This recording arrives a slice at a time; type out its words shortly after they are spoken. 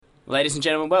Ladies and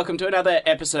gentlemen, welcome to another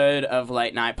episode of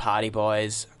Late Night Party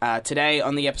Boys. Today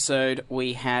on the episode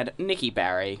we had Nicky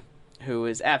Barry, who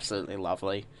is absolutely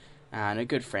lovely and a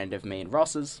good friend of me and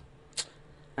Ross's.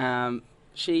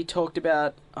 She talked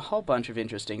about a whole bunch of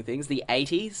interesting things. The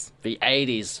 80s. The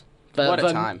 80s. What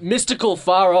a time. Mystical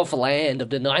far-off land of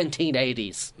the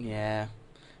 1980s. Yeah.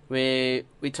 We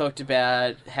talked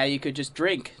about how you could just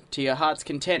drink to your heart's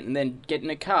content and then get in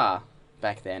a car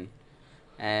back then.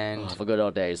 And the good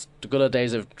old days. The good old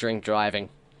days of drink driving.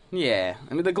 yeah,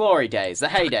 I mean the glory days, the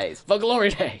heydays. The glory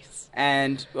days.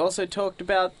 And we also talked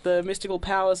about the mystical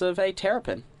powers of a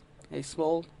terrapin, a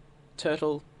small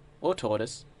turtle or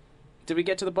tortoise. Did we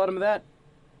get to the bottom of that?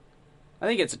 I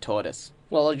think it's a tortoise.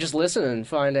 Well, just listen and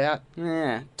find out.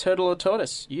 Yeah, turtle or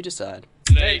tortoise, you decide.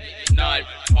 Late night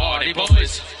party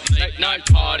boys. Late night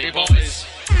party boys.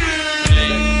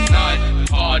 Late night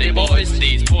party boys.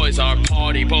 These boys are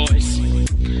party boys.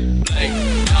 Late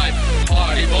night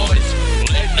party boys.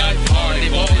 Late night party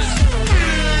boys.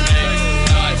 Late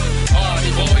night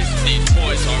party boys. These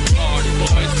boys are party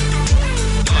boys.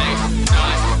 Late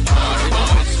night party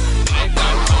boys. Late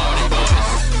night party boys.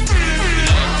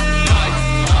 Late night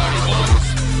party boys.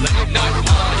 Late night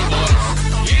party boys.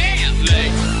 Yeah.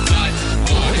 Late night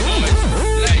party boys.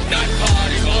 Late night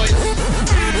party boys.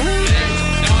 Late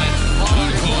night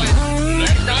party boys.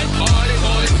 Late night party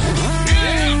boys.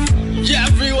 Yeah.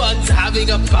 Everyone's having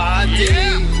a party.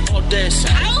 Yeah. Or this.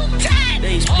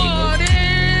 These people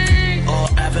are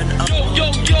having a yo.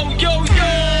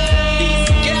 These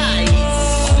guys.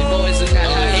 Party boys in the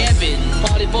house. Heaven.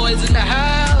 Party boys in the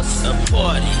house. A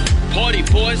party. Party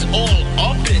boys all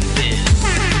up in this.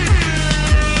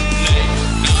 Late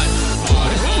night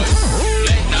party boys.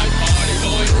 Late night party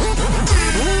boys.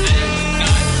 Late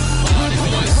night party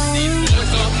boys. These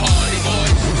boys are party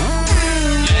boys.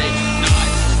 Late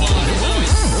night party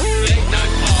boys. Late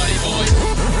night party boys.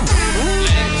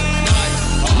 Late night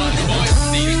party boys.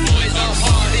 These boys are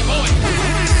party boys.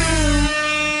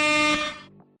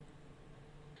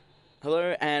 Hello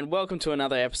and welcome to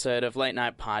another episode of Late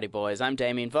Night Party Boys. I'm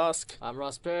Damien Vosk, I'm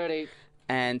Ross Purdy.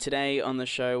 and today on the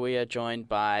show we are joined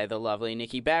by the lovely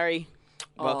Nicky Barry.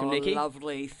 Welcome, Nicky.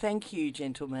 Lovely. Thank you,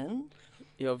 gentlemen.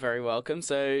 You're very welcome.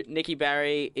 So, Nicky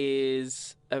Barry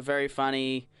is a very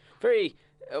funny,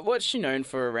 what's she known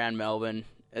for around Melbourne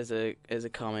as a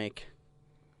comic?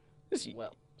 Just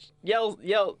Well,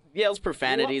 yells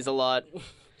profanities a lot,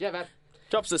 yeah, that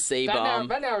drops a C-bomb.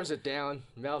 narrows it down.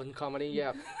 Melbourne comedy,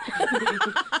 yeah.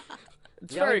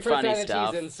 It's very funny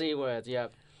stuff. Profanities and C words, yeah.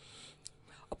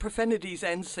 Profanities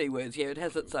and C words, yeah, it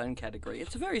has its own category.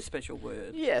 It's a very special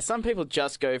word. Yeah, some people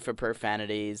just go for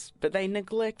profanities, but they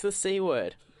neglect the C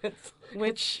word,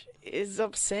 which is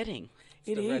upsetting.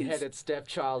 It The is. red-headed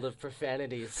stepchild of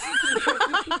profanities.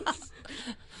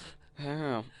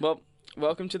 Oh, well,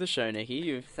 welcome to the show,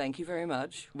 Nicky. Thank you very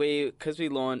much. Because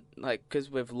we've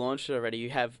launched it already.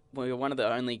 You're one of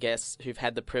the only guests who've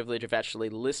had the privilege of actually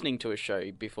listening to a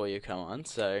show before you come on.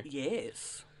 So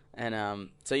Yes.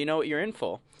 so you know what you're in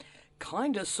for.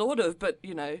 Kinda, sort of, but,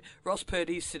 you know, Ross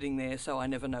Purdy's sitting there, so I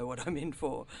never know what I'm in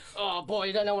for. Oh boy,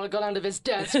 you don't know what I got under this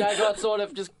desk. I got sort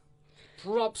of just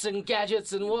props and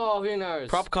gadgets and whoa, who knows?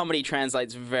 Prop comedy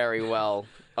translates very well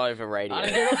over radio.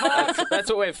 That's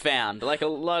what we've found. Like a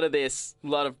lot of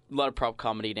prop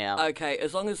comedy now. Okay,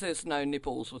 as long as there's no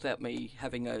nipples without me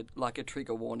having a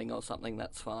trigger warning or something,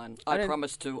 that's fine. I I don't-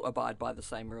 promise to abide by the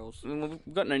same rules. We've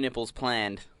got no nipples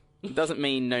planned. It doesn't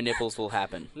mean no nipples will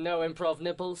happen. No improv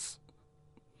nipples.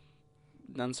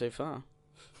 None so far.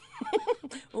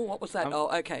 Oh, what was that?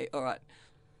 Okay, all right.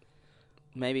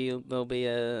 Maybe there'll be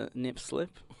a nip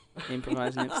slip.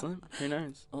 Improvised nip slip. Who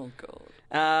knows? Oh,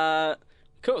 God.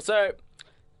 Cool. So,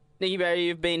 Nicky Barry,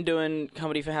 you've been doing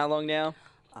comedy for how long now?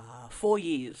 4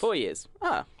 years. 4 years.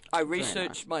 Ah. I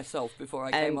researched myself before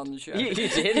I came on the show. You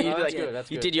did. You, Oh, that's good, that's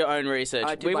you good. did your own research.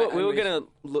 I did we my were own going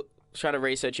to try to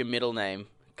research your middle name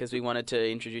because we wanted to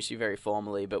introduce you very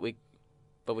formally, but we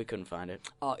couldn't find it.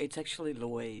 Oh, it's actually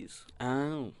Louise.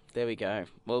 Oh, there we go.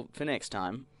 Well, for next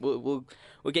time, we'll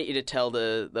get you to tell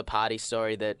the party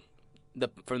story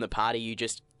from the party you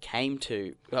just came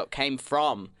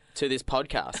from to this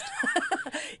podcast.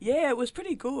 Yeah, it was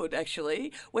pretty good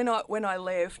actually. When I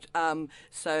left,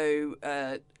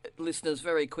 listeners,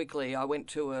 very quickly, I went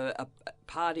to a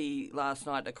party last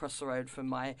night across the road from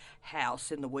my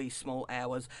house in the wee small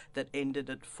hours that ended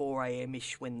at 4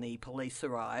 a.m.-ish when the police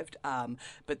arrived.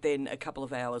 But then a couple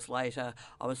of hours later,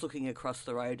 I was looking across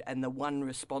the road and the one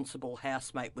responsible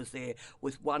housemate was there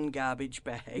with one garbage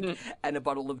bag and a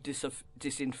bottle of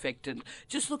disinfectant,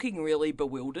 just looking really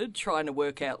bewildered, trying to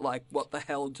work out, like, what the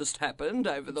hell just happened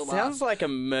over the last... Sounds like a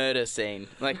murder scene.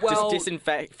 Like, Well- just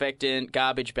disinfectant,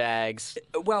 garbage bags.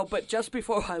 Well, but just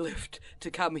before I left to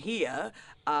come here,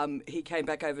 he came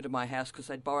back over to my house because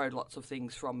they'd borrowed lots of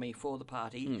things from me for the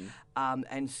party,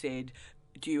 and said,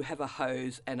 "Do you have a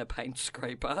hose and a paint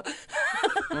scraper?"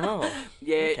 Oh.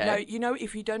 Yeah, Okay. no, you know,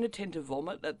 if you don't intend to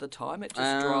vomit at the time, it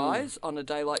just dries on a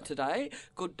day like today.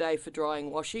 Good day for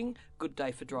drying washing, good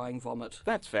day for drying vomit.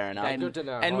 That's fair enough. Good to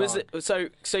know. And was Alright.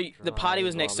 it so the party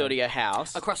was next door to your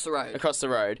house? Across the road. Across the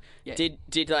road. Yeah.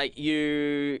 Did like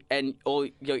you and all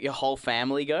your whole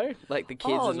family go? Like the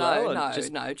kids Oh, as no, well? Or no,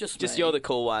 just, no, just just me. you're the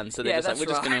cool one. So they're Yeah, just like, that's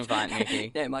we're just going to right. invite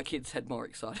Nicky. Yeah, my kids had more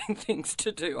exciting things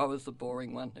to do. I was the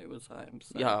boring one who was home.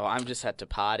 So. Yo, I'm just had to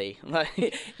party.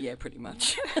 Like, Yeah, pretty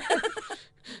much.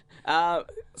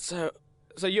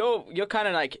 so you're kind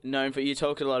of like known for, you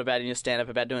talk a lot about in your stand up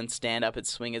about doing stand up at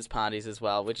swingers parties as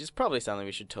well, which is probably something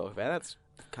we should talk about. That's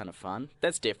kind of fun.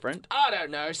 That's different. I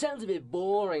don't know. Sounds a bit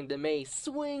boring to me.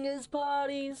 Swingers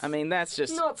parties. I mean, that's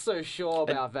just. Not so sure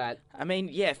about that. I mean,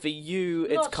 yeah, for you,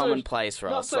 it's Not so- commonplace,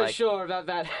 Ross. Not so like, sure about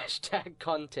that hashtag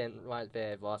content right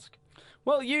there, Vosk.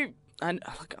 Well,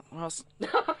 look, Ross,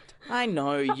 I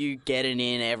know you get it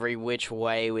in every which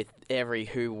way with every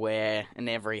who, where, and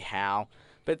every how,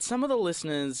 but some of the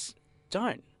listeners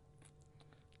don't.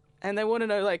 And they want to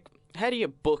know, like, how do you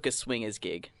book a swingers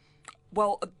gig?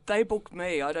 Well, they book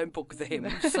me. I don't book them.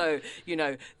 So, you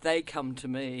know, they come to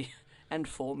me and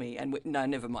for me. And no,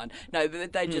 never mind. No,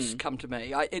 they just come to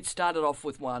me. It started off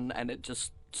with one and it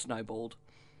just snowballed.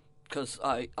 Because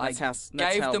I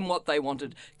gave them what they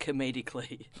wanted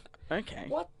comedically. Okay.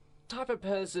 What type of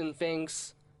person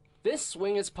thinks this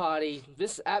swingers party,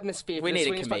 this atmosphere, We for need a the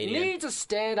swingers party comedian. needs a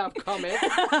stand-up comic?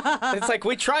 It's like,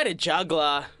 we tried a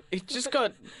juggler. It just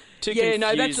got too Yeah, confusing.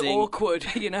 no, that's awkward.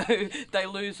 You know, they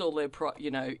lose all their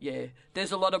yeah.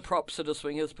 There's a lot of props at a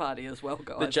swingers party as well,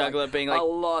 guys. The juggler being like- a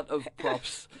lot of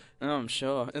props. Oh, I'm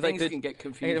sure. It's Things like can get I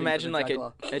confusing. can imagine for the like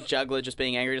juggler. a juggler just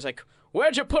being angry, just like,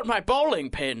 where'd you put my bowling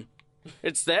pin?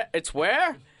 It's there. It's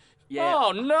where? Yeah.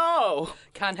 Oh no!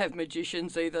 Can't have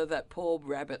magicians either. That poor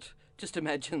rabbit. Just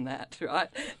imagine that, right?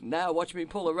 Now watch me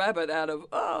pull a rabbit out of.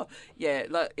 Oh, yeah.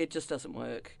 Like, it just doesn't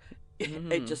work.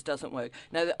 It just doesn't work.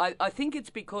 Now, I think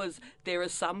it's because there are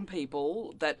some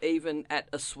people that even at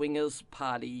a swingers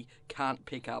party can't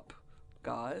pick up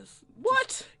guys. What?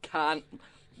 Just can't.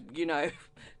 You know,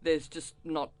 there's just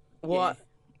not. What?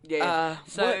 Yeah.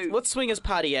 So what's swingers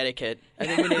party etiquette? I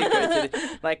think we need to go through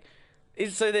this. Like,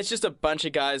 so there's just a bunch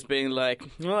of guys being like,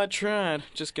 well, I tried.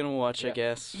 Just gonna watch, I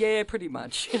guess. yeah, pretty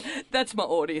much. That's my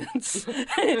audience.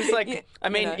 It's like, Yeah, I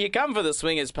mean, you know. you come for the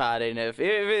swingers party, and if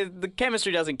the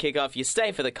chemistry doesn't kick off, you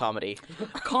stay for the comedy.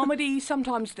 Comedy,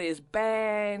 sometimes there's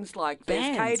bands, like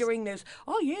there's Bands? catering, there's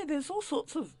there's all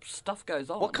sorts of stuff goes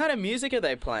on. What kind of music are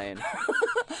they playing?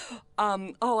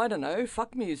 I don't know,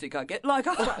 fuck music I get. Like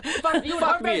Fuck, you would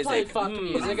hope they play music. fuck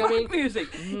music. I mean, fuck music.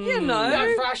 You know.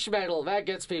 no, thrash metal, that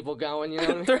gets people going, you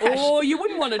know what I mean? Or you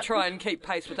wouldn't want to try and keep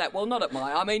pace with that. Well, not at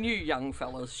I mean, you young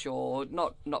fellas, sure.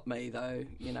 Not me though.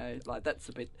 You know, like that's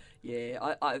a bit.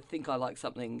 Yeah, I think I like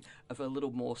something of a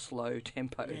little more slow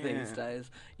tempo these days.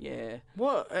 Yeah.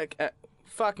 What?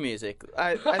 Fuck music.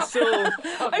 I still.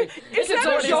 Is that a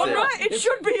what is genre? it? It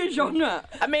should be a genre.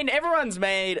 I mean, everyone's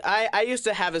made. I used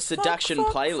to have a seduction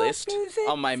fuck playlist music,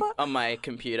 fuck. on my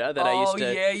computer that I used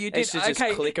to. yeah, you I did. used to just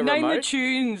Okay, click a name remote. the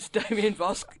tunes, Damien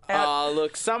Vosk. Oh,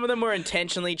 look, some of them were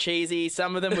intentionally cheesy.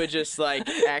 Some of them were just like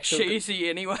actually. Cheesy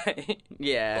anyway.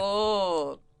 Yeah,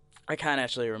 Oh, I can't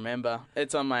actually remember.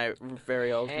 It's on my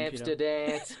very old Hamster computer.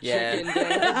 dance, Yeah. chicken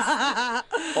dance.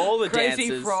 All the Crazy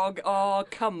dances. Frog. Oh,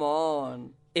 come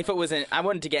on. If it was I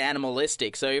wanted to get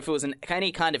animalistic, so if it was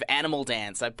any kind of animal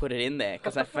dance, I put it in there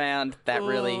because I found that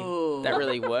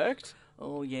really worked.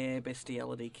 Oh yeah,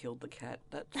 bestiality killed the cat.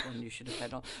 That's one you should have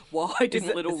had on. Why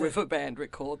didn't Little River Band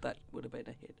record that? Would have been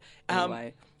a hit.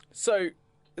 Anyway, So,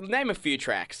 name a few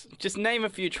tracks. Just name a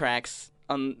few tracks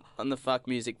on the fuck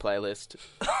music playlist.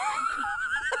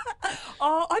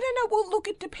 oh, I don't know. Well, look,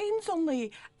 it depends on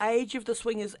the age of the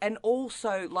swingers and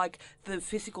also like the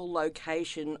physical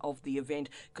location of the event.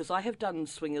 Because I have done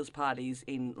swingers parties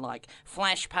in like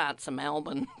flash parts of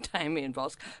Melbourne, Damien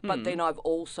Vosk. But then I've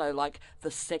also like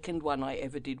the second one I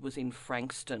ever did was in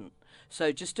Frankston.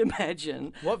 So just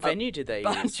imagine What venue did they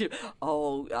use?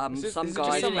 Some is it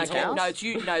guy. just someone's house?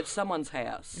 No, it's someone's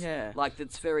house. Yeah. Like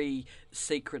that's very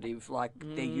secretive. Like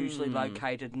they're usually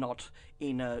located not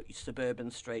in a suburban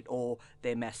street, or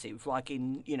they're massive. Like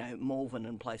in Malvern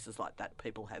and places like that,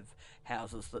 people have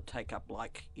houses that take up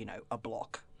like a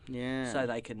block. Yeah. So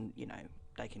they can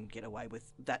they can get away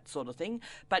with that sort of thing.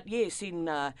 But yes, in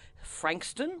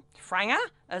Frankston, Franger,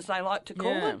 as they like to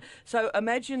call it. So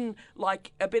imagine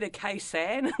like a bit of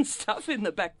K-San and stuff in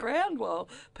the background while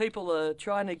people are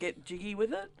trying to get jiggy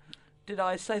with it. Did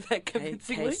I say that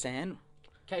convincingly? K-San?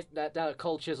 That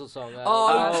Cold Chisel song.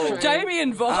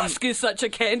 Damien Vosk is such a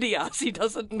candy ass. He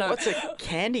doesn't know. What's a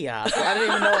candy ass? I don't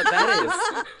even know what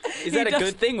that is. Is that a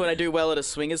good thing? Would I do well at a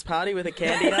swingers party with a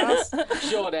candy ass?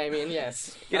 Sure, Damien,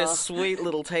 yes. Get a sweet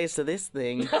little taste of this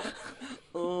thing.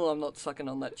 Oh, I'm not sucking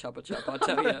on that chubba chub, I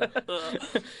tell you.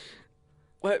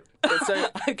 What? So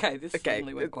okay, this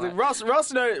suddenly went quiet.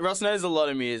 Ross knows a lot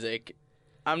of music.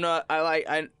 I'm not.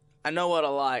 I know what I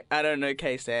like. I don't know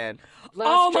K-San.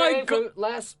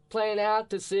 Last plane out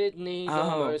to Sydney.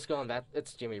 Almost gone.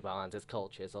 It's Jimmy Barnes. It's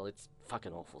Cold Chisel. It's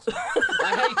fucking awful.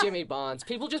 I hate Jimmy Barnes.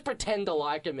 People just pretend to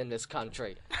like him in this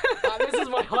country. This is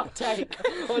my hot take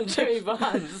on Jimmy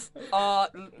Barnes.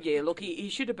 Yeah, look, he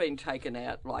should have been taken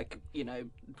out,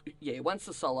 once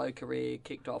the solo career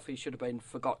kicked off, he should have been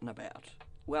forgotten about.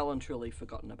 Well and truly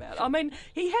forgotten about. I mean,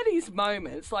 he had his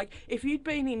moments. Like, if you'd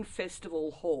been in Festival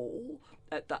Hall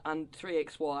at the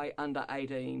 3XY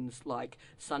under-18s, like,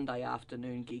 Sunday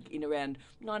afternoon gig in around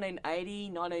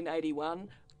 1980, 1981,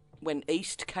 when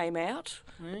East came out.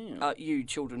 Yeah. You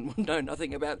children know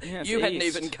nothing about... Yeah, you hadn't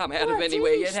East. even come out of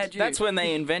anywhere yet, had you? That's when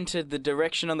they invented the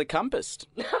direction on the compass.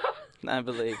 I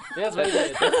believe. That's what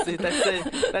he did.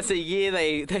 That's the year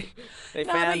they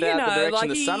found out the direction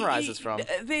the sun rises from.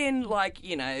 Then,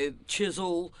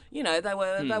 Chisel,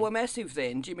 they were massive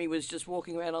then. Jimmy was just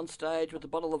walking around on stage with a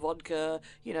bottle of vodka,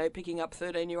 picking up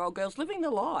 13-year-old girls, living the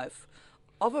life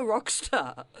of a rock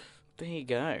star. There you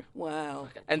go. Wow.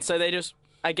 And so they just,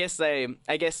 I guess they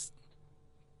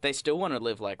still want to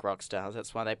live like rock stars.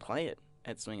 That's why they play it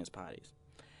at swingers parties.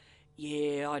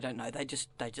 Yeah, I don't know. They just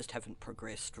haven't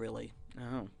progressed, really.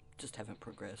 Oh. Just haven't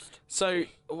progressed. So,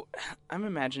 I'm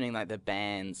imagining, the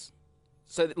bands...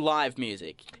 So, live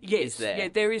music is there. Yeah,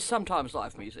 there is sometimes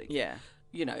live music. Yeah.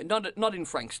 Not in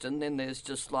Frankston. Then there's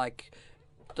just,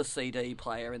 the CD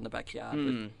player in the backyard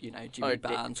with, Jimmy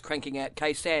Barnes cranking out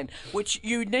K-San, which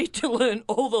you need to learn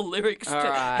all the lyrics to.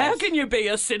 Right. How can you be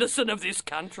a citizen of this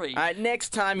country?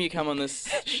 Next time you come on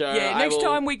this show, next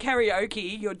time we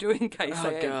karaoke, you're doing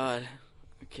K-San. Oh,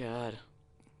 God.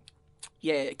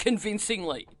 Yeah,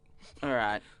 convincingly. All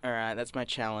right. That's my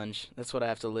challenge. That's what I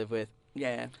have to live with.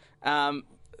 Yeah. I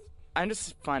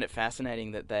just find it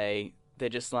fascinating that they're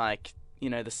just the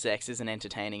sex isn't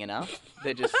entertaining enough.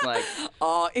 They're just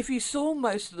if you saw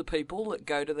most of the people that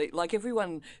go to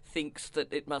everyone thinks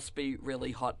that it must be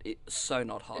really hot. It's so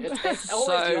not hot. It's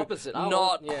always the opposite.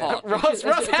 Not hot. Ross,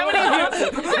 how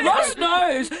many... Ross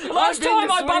knows. Last been time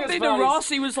to I bumped swingers into parties. Ross,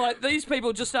 he was like, these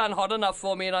people just aren't hot enough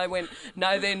for me. And I went,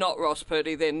 no, they're not, Ross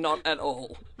Purdy. They're not at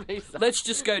all. Let's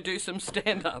just go do some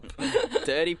stand-up.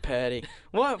 Dirty Purdy.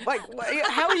 What?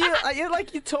 How are you?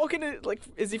 You're talking to,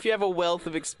 as if you have a wealth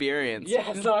of experience.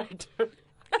 Yes, I do.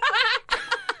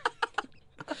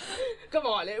 Come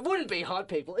on, it wouldn't be hot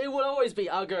people. It would always be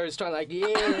uggos trying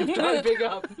to pick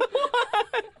up.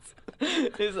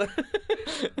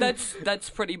 That's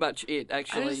pretty much it,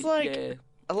 actually.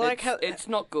 I like how it's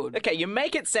not good. Okay, you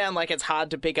make it sound like it's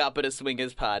hard to pick up at a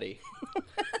swingers party.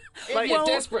 If you're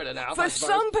desperate enough. For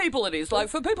some people it is.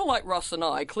 For people like Ross and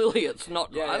I, clearly it's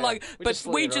not right. But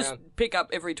we just pick up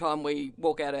every time we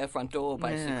walk out our front door,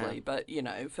 basically.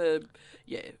 Yeah.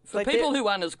 But for people who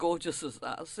aren't as gorgeous as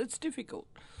us, it's difficult.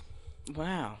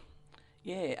 Wow.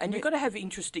 Yeah, and you've got to have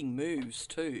interesting moves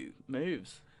too.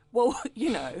 Moves. Well,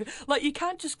 you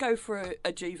can't just go for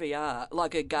a GVR,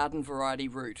 like a garden variety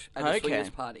route at a swingers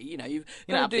party. You've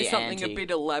got to do something a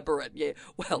bit elaborate. Yeah,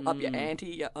 well, up your auntie,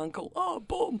 your uncle. Oh,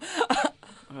 boom.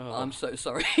 I'm so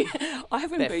sorry. I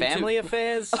haven't been family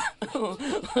affairs.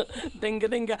 Dinga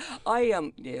dinga.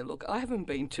 I haven't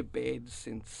been to bed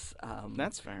since.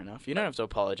 That's fair enough. You don't have to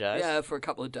apologise. Yeah, for a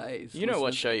couple of days. You know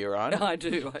what show you're on. I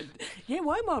do.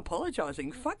 Why am I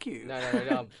apologising? Fuck you.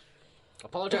 No.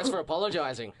 Apologise for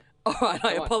apologising. All right,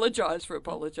 I apologise for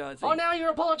apologising. Oh, now you're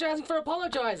apologising for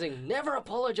apologising. Never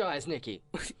apologise, Nicky.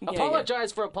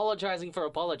 Apologise for apologising for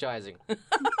apologising.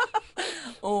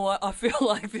 Oh, I feel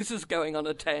like this is going on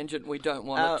a tangent we don't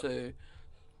want it to.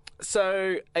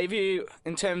 So, have you,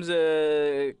 in terms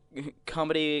of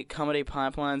comedy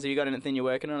pipelines, have you got anything you're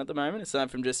working on at the moment, aside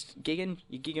from just gigging?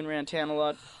 You gigging around town a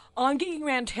lot? I'm gigging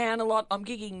around town a lot. I'm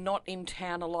gigging not in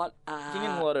town a lot.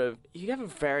 Gigging a lot of... You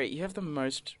have the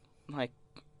most, like,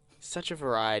 such a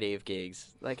variety of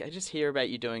gigs. Like, I just hear about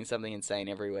you doing something insane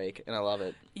every week, and I love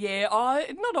it. Yeah,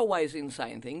 not always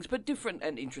insane things, but different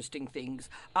and interesting things.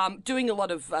 Doing a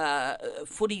lot of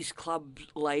footies club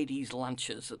ladies'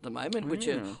 lunches at the moment, which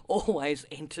are always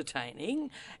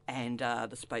entertaining, and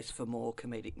the space for more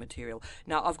comedic material.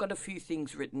 Now, I've got a few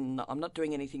things written. I'm not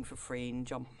doing anything for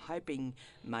Fringe. I'm hoping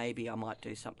maybe I might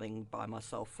do something by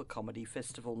myself for Comedy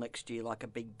Festival next year, like a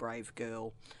Big Brave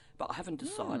Girl. But I haven't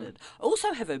decided. I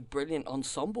also have a brilliant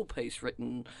ensemble piece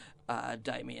written,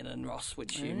 Damien and Ross,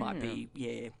 which you might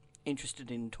be,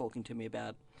 interested in talking to me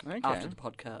about after the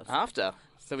podcast. After?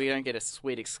 So we don't get a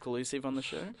sweet exclusive on the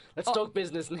show? Let's talk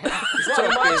business now. Let's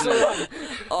talk business.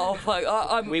 Oh,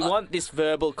 fuck. We want this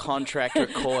verbal contract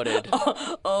recorded.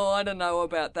 I don't know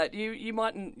about that. It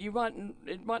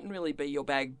mightn't really be your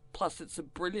bag. Plus, it's a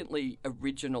brilliantly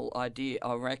original idea,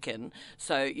 I reckon.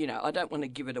 So, I don't want to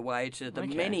give it away to the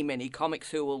many, many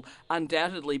comics who will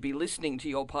undoubtedly be listening to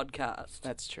your podcast.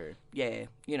 That's true. Yeah,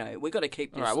 we've got to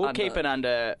keep this. All right, we'll keep it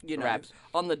under wraps.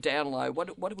 On the down low. What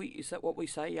do we? Is that what we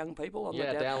say, young people? On the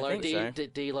down low. D-low.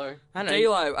 D-low.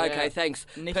 Okay, Yeah. thanks,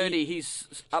 Nicky, Purdy.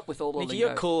 He's up with all the Nicky, lingo.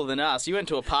 you're cooler than us. You went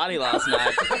to a party last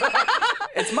night.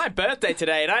 It's my birthday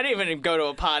today, and I didn't even go to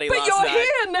a party last night. But you're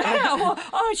here now.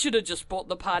 I should have just brought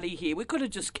the party here. We could have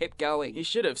just kept going. You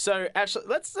should have. So, actually,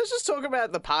 let's just talk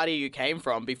about the party you came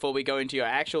from before we go into your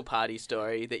actual party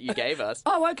story that you gave us.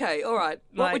 Oh, okay. All right.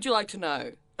 What Like- would you like to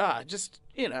know? Just,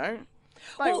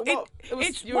 Well,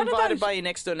 it's you one were of invited those- by your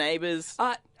next door neighbours.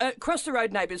 Across the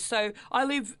road neighbours. So I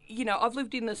live, I've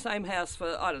lived in the same house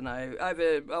for, I don't know,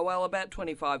 about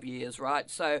 25 years, right?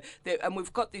 So, and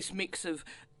we've got this mix of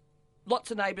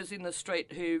lots of neighbours in the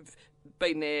street who've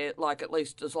been there, like, at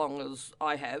least as long as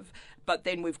I have. But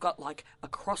then we've got, like,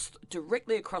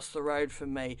 directly across the road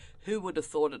from me, who would have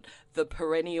thought it, the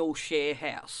perennial share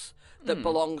house that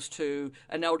belongs to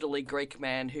an elderly Greek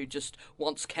man who just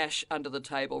wants cash under the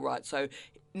table, right? So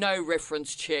no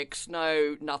reference checks,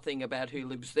 nothing about who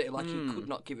lives there. Like, he could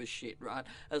not give a shit, right?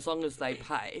 As long as they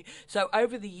pay. So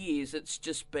over the years, it's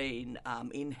just been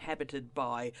inhabited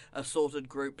by assorted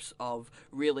groups of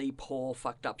really poor,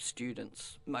 fucked up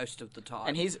students most of the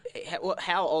time. And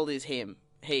how old is him?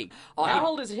 He. How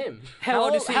old is him? How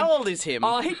old is him?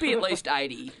 Oh, he'd be at least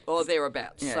 80 or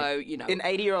thereabouts. Yeah. So, An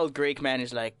 80-year-old Greek man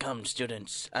is like, come,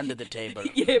 students, under the table.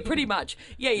 Yeah, pretty much.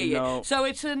 Yeah. No. So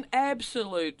it's an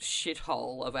absolute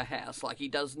shithole of a house. Like, he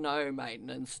does no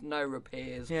maintenance, no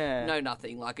repairs, no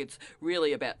nothing. Like, it's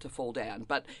really about to fall down.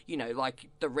 But, like,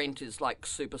 the rent is, like,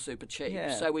 super, super cheap.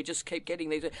 Yeah. So we just keep getting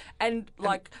these. And,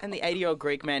 like... And the 80-year-old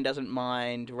Greek man doesn't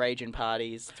mind raging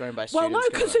parties thrown by Well, students. no,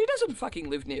 because he doesn't fucking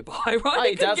live nearby,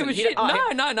 right? Oh, he couldn't doesn't. give a shit.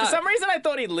 No. For some reason, I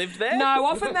thought he lived there. No,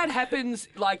 often that happens,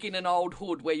 like, in an old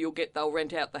hood where they'll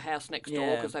rent out the house next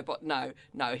door because they bought. No,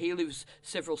 he lives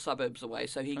several suburbs away,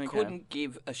 so he couldn't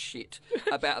give a shit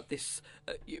about this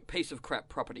piece of crap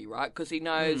property, right? Because he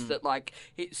knows that, like,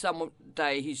 some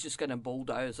day he's just going to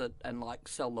bulldoze it and, like,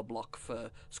 sell the block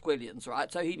for squillions, right?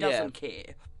 So he doesn't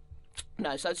care.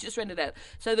 No, so it's just rented out.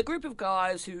 So the group of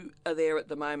guys who are there at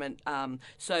the moment,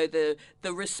 so the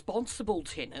responsible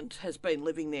tenant has been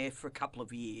living there for a couple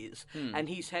of years, and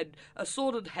he's had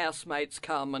assorted housemates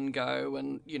come and go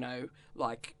and,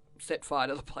 like, set fire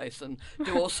to the place and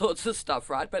do all sorts of stuff,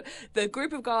 right? But the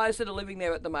group of guys that are living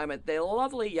there at the moment, they're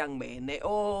lovely young men. They're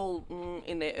all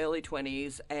in their early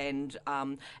 20s, and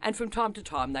from time to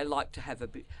time they like to have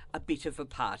a bit of a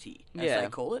party, as they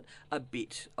call it, a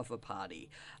bit of a party.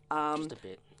 Just a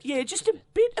bit. Yeah, just a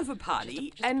bit of a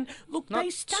party. And look, Not they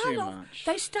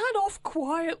start off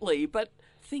quietly, but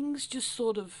things just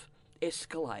sort of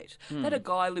escalate. They had a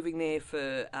guy living there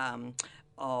for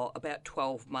about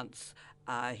 12 months.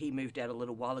 He moved out a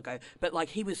little while ago, but, like,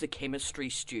 he was a chemistry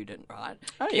student, right?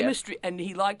 Chemistry, and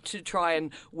he liked to try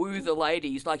and woo the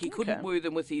ladies. Like, he couldn't woo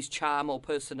them with his charm or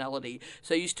personality,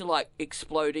 so he used to, like,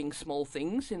 exploding small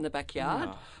things in the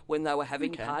backyard when they were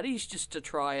having parties, just to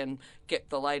try and get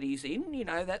the ladies in,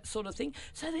 that sort of thing.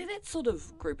 So they're that sort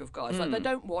of group of guys. Like, they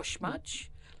don't wash much.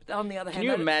 But on the other hand,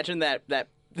 Can you imagine that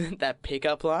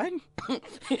pickup line?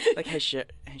 Like, hey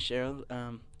Cheryl,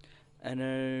 I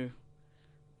know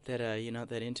that you're not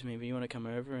that into me, but you want to come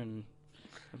over and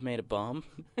I've made a bomb.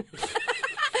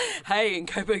 Hey, in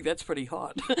Coburg, that's pretty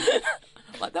hot.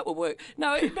 Like, that would work.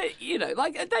 No, but, you know,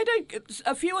 like, they don't...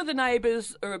 A few of the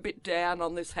neighbours are a bit down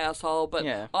on this household, but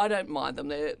I don't mind them.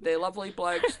 They're lovely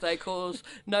blokes. They cause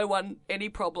no one any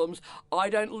problems. I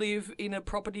don't live in a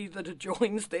property that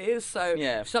adjoins theirs, so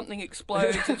if something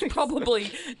explodes, it's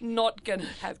probably not going to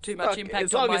have too much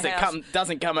impact on my house. As long as it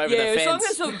doesn't come over the fence. Yeah,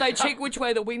 as long as they check which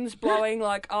way the wind's blowing,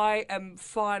 like, I am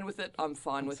fine with it. I'm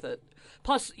fine with it.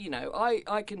 Plus, you know,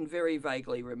 I can very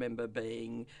vaguely remember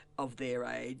being of their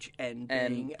age and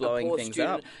being blowing a poor things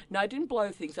student. up. No, I didn't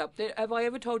blow things up. Have I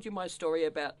ever told you my story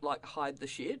about, like, hide the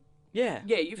shit? Yeah.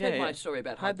 Yeah, you've heard my story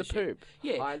about hide the poop.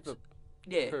 Shit. Yeah. Hide the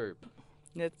poop.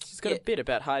 It's got a bit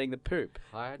about hiding the poop.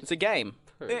 It's a game.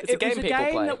 It's It a game was a people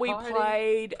game play. that we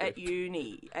played at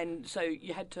uni, and so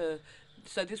you had to...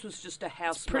 So this was just a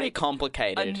house. Pretty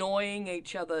complicated. Annoying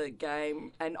each other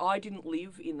game, and I didn't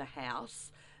live in the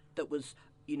house that was,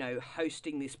 you know,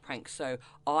 hosting this prank, so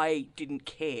I didn't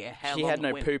care how She long had it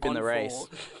no went poop in on the race.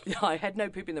 for. I had no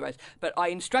poop in the race, but I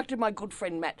instructed my good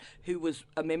friend Matt, who was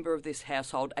a member of this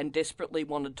household and desperately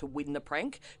wanted to win the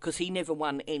prank because he never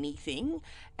won anything,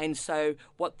 and so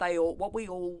they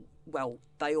all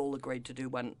agreed to do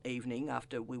one evening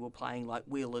after we were playing like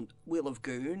Wheel of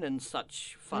Goon and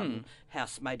such fun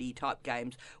housematey type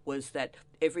games was that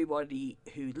everybody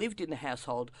who lived in the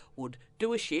household would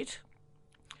do a shit,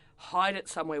 hide it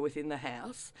somewhere within the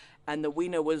house, and the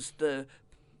winner was the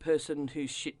person whose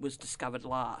shit was discovered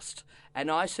last. And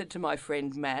I said to my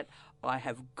friend Matt, I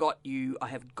have got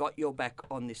your back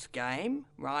on this game,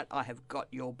 right? I have got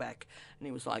your back. And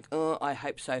he was like, oh, I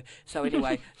hope so. So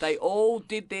anyway, they all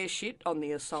did their shit on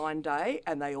the assigned day,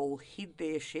 and they all hid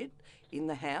their shit in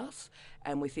the house.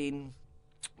 And within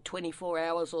 24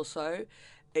 hours or so,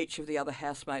 each of the other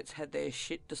housemates had their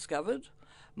shit discovered.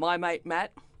 My mate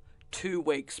Matt... 2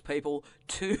 weeks, people.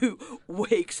 2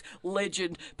 weeks.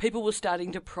 Legend. People were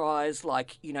starting to prize,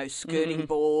 like, you know, skirting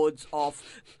boards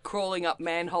off, crawling up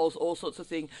manholes, all sorts of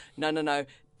things. No.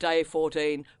 Day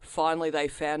 14, finally they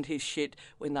found his shit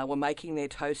when they were making their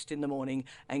toast in the morning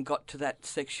and got to that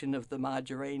section of the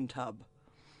margarine tub.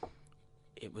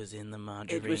 It was in the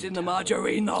margarine. It was in the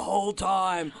margarine the whole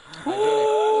time.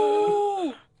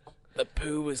 The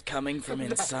poo was coming from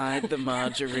inside the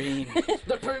margarine.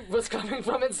 The poop was coming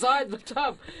from inside the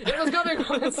tub. It was coming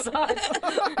from inside.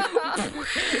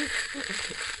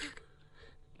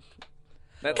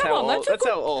 That's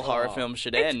how all horror films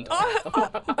should end.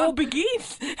 Or begin.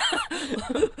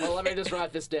 Well, let me just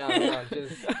write this down.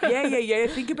 Yeah.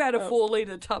 Think about a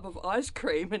 4-litre tub of ice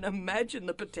cream and imagine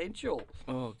the potential.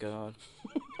 Oh, God.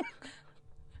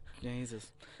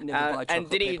 Jesus. And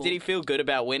did he feel good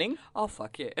about winning? Oh,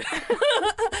 fuck yeah.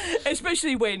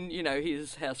 Especially when, you know,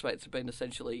 his housemates have been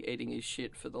essentially eating his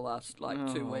shit for the last,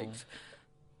 2 weeks.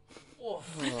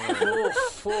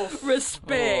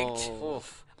 Respect.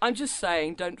 I'm just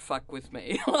saying, don't fuck with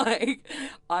me.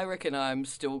 I reckon I'm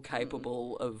still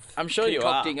capable of I'm sure you are.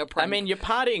 concocting a prank. I mean, you're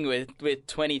partying with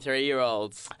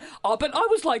 23-year-olds. Oh, but I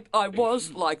was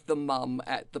like the mum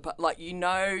at the... Like, you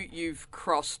know, you've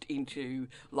crossed into,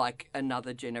 like,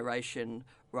 another generation,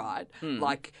 right?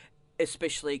 Like...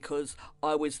 Especially because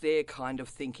I was there kind of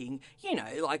thinking, you know,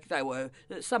 like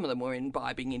some of them were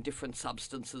imbibing in different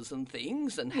substances and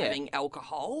things and having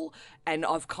alcohol. And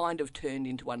I've kind of turned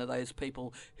into one of those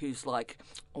people who's like,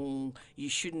 oh, you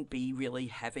shouldn't be really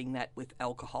having that with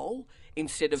alcohol.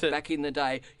 Instead of back in the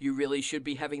day, you really should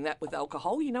be having that with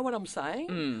alcohol. You know what I'm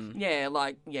saying? Yeah,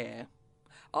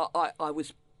 I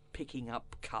was picking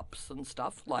up cups and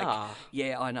stuff.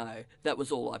 Yeah, I know. That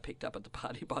was all I picked up at the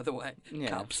party, by the way. Yeah.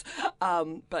 Cups.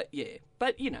 But you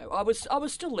know, I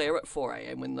was still there at 4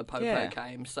 a.m. when the popo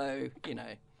came, so, you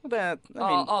know.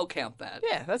 I'll count that.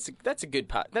 Yeah, that's a good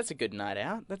That's a good night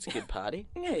out. That's a good party.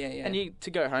 Yeah. And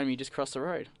to go home, you just cross the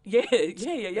road. Yeah.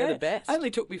 They're the best.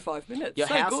 Only took me 5 minutes.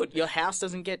 Your house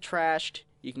doesn't get trashed.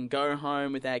 You can go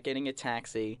home without getting a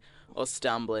taxi or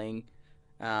stumbling.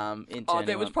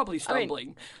 There was probably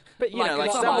stumbling. But, you know,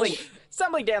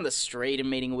 stumbling down the street and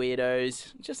meeting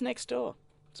weirdos just next door.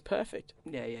 It's perfect.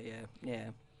 Yeah.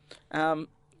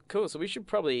 Cool. So we should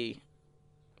probably.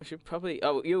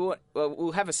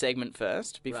 We'll have a segment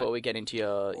first before we get into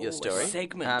your story. A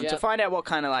segment. To find out what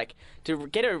kind of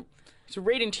to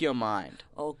read into your mind.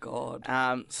 Oh God.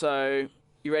 So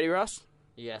you ready, Ross?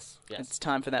 Yes. It's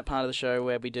time for that part of the show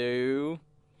where we do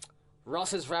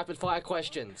Ross's rapid fire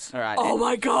questions. All right. Oh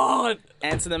my God!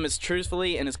 Answer them as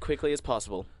truthfully and as quickly as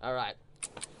possible. All right.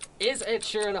 Is Ed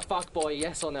Sheeran a fuckboy,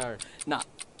 yes or no? Nah.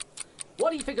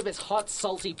 What do you think of this hot,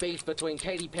 salty beef between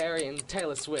Katy Perry and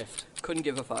Taylor Swift? Couldn't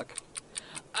give a fuck.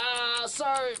 So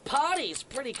parties,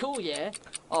 pretty cool, yeah?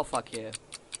 Oh, fuck yeah.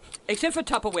 Except for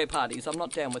Tupperware parties, I'm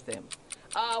not down with them.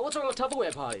 What's wrong with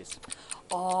Tupperware parties?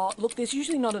 Oh, look, there's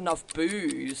usually not enough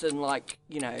booze and, like,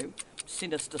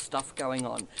 sinister stuff going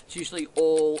on. It's usually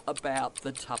all about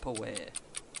the Tupperware.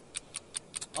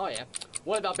 Oh, yeah.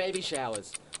 What about baby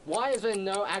showers? Why is there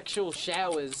no actual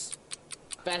showers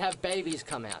that have babies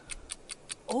come out?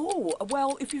 Oh,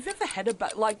 well, if you've ever had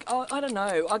I don't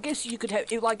know, I guess you could have,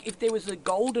 if there was a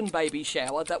golden baby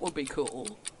shower, that would be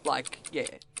cool.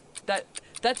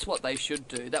 That's what they should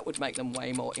do. That would make them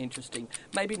way more interesting.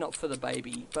 Maybe not for the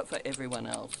baby, but for everyone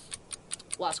else.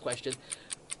 Last question.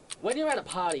 When you're at a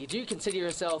party, do you consider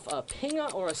yourself a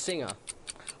pinger or a singer?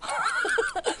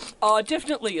 Oh,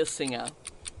 definitely a singer.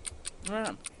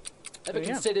 Yeah. Ever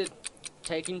considered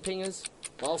taking pingers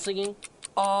while singing?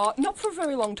 Not for a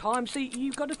very long time. See,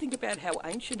 you've got to think about how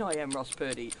ancient I am, Ross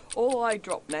Purdy. All I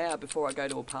drop now before I go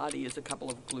to a party is a couple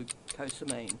of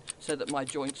glucosamine so that my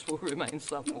joints will remain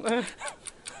supple.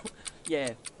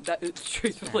 Yeah,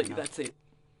 truthfully, that's it.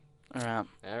 All right.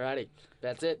 Alrighty.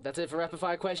 That's it. That's it for rapid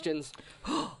fire questions.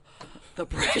 The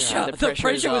pressure. Yeah, the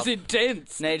pressure was off.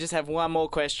 intense. Now, just have one more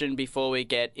question before we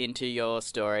get into your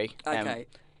story. Okay.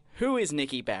 Who is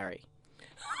Nicky Barry?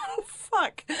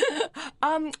 Fuck.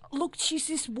 Look, she's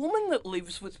this woman that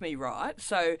lives with me, right?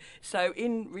 So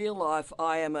in real life,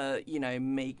 I am a,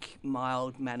 meek,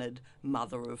 mild-mannered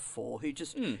mother of four who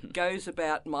just goes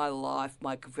about my life,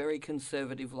 my very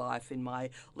conservative life in my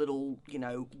little,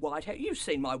 white house. You've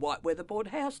seen my white weatherboard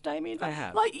house, Damien. I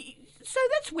have. So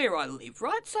that's where I live,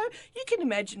 right? So you can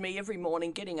imagine me every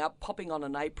morning getting up, popping on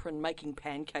an apron, making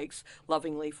pancakes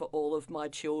lovingly for all of my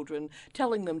children,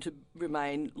 telling them to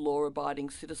remain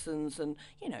law-abiding citizens and,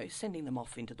 sending them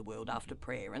off into the world after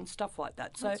prayer and stuff like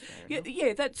that. So,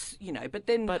 that's,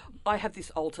 but I have this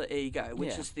alter ego,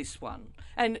 which is this one.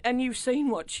 And you've seen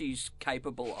what she's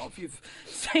capable of. You've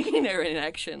seen her in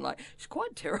action. She's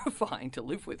quite terrifying to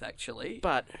live with, actually.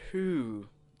 But who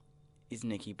is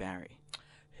Nicky Barry?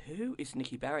 Who is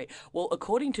Nicky Barry? Well,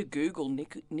 according to Google,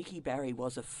 Nicky Barry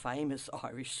was a famous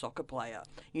Irish soccer player.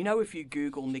 If you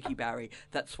Google Nicky Barry,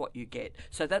 that's what you get.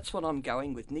 So that's what I'm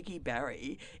going with. Nicky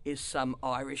Barry is some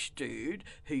Irish dude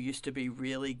who used to be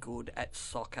really good at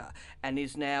soccer and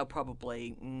is now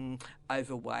probably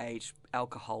overweight,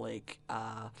 alcoholic,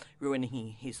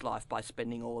 ruining his life by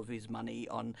spending all of his money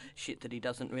on shit that he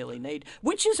doesn't really need,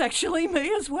 which is actually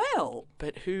me as well.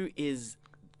 But who is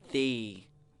the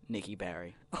Nicky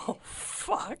Barry? Oh,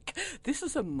 fuck. This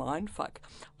is a mindfuck.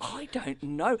 I don't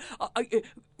know.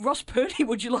 Ross Purdy,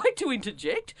 would you like to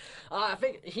interject? I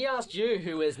think he asked you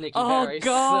who is Nicky Oh, Barry.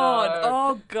 God. So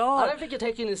Oh, God. I don't think you're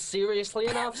taking this seriously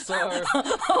enough, so...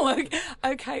 Oh,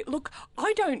 okay. Look,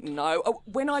 I don't know.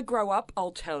 When I grow up,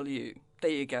 I'll tell you.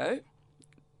 There you go.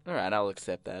 All right, I'll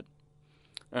accept that.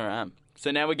 All right.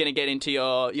 So now we're going to get into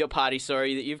your party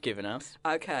story that you've given us.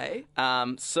 Okay.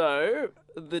 So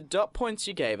the dot points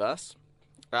you gave us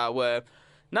were,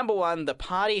 number one, the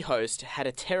party host had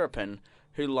a terrapin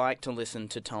who liked to listen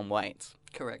to Tom Waits.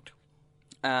 Correct.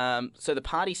 So the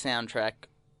party soundtrack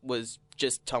was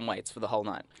just Tom Waits for the whole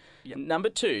night. Yep. Number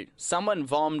two, someone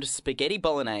vommed spaghetti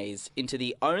bolognese into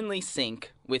the only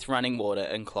sink with running water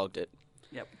and clogged it.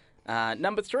 Yep.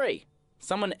 Number three,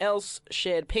 someone else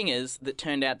shared pingers that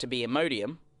turned out to be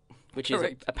Imodium, which is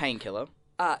a painkiller.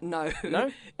 No. No?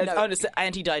 No. It's an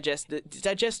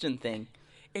anti-digestion thing.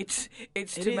 It's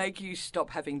to make you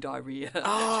stop having diarrhea.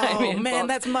 Oh, Damien man, Fox.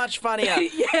 that's much funnier.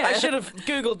 Yeah. I should have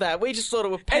Googled that. We just thought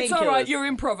it were painkillers. It's all right. You're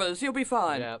improvers. You'll be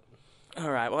fine. Yeah. All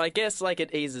right. Well, I guess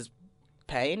it eases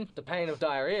pain. The pain of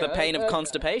diarrhea. The pain of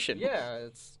constipation. Yeah,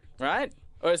 it's... Right?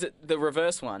 Or is it the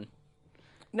reverse one?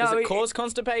 No, Does it cause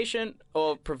constipation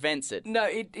or prevents it? No,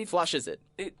 it Flushes it.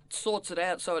 It sorts it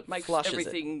out, so it makes Flushes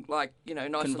everything nice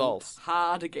Convulse. and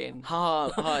hard again.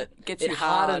 Hard. Gets it you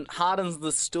hard. hardens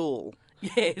the stool.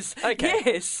 Yes. Okay.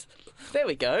 Yes. There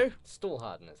we go. Stool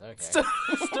hardness, okay.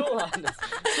 Stool hardness.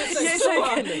 Yeah, Stool so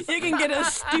hardness. you can get a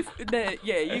stiff.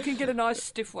 You can get a nice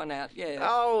stiff one out. Yeah.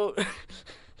 Oh.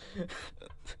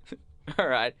 All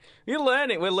right. We're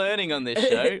learning on this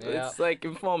show. Yeah. It's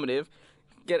informative.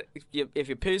 If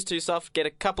your poo's too soft, get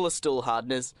a couple of stool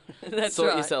hardeners. That's sort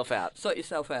right. yourself out. Sort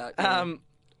yourself out. Yeah.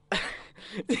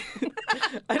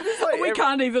 I just, we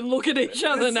can't even look at each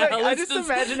other It's now. I'm It's just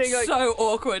imagining so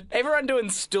awkward. everyone doing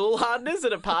stool hardeners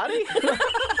at a party.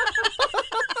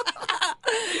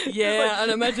 Yeah,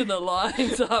 and imagine the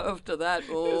lines after that.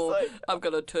 Oh, I've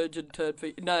got a turgid turd for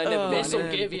you. No, never mind. This'll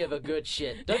give you the good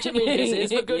shit. Don't you mean this is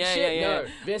the good Yeah, shit? yeah, yeah. No,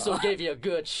 this'll give you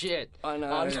good shit. I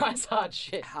know. Oh, nice hard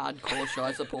shit. Hardcore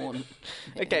shizer porn.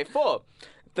 Okay, 4.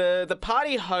 The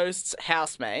party host's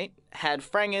housemate had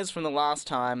frangers from the last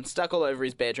time stuck all over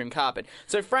his bedroom carpet.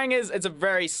 So frangers, it's a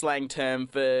very slang term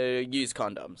for used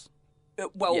condoms.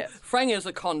 Yes. Frangers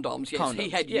are condoms, yes. He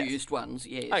Condoms, had yes. used ones,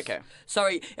 yes. Okay.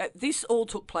 Sorry, this all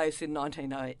took place in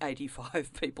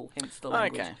 1985, people, hence the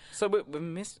language. Okay, so we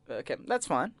missed. Okay, that's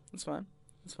fine. That's fine.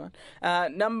 That's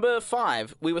fine. Number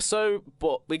 5. We got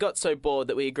so bored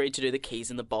that we agreed to do the keys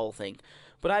in the bowl thing.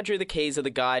 But I drew the keys of the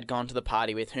guy I'd gone to the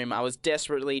party with, whom I was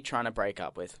desperately trying to break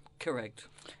up with. Correct.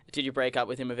 Did you break up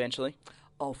with him eventually?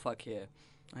 Oh, fuck yeah.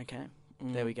 Okay.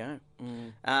 There we go.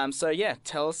 So, yeah,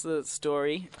 tell us the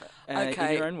story in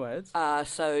your own words.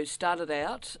 So, started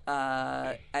out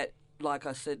at, like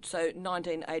I said, so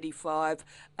 1985,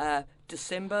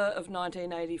 December of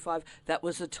 1985, that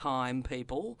was a time,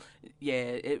 people. Yeah,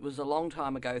 it was a long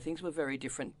time ago. Things were very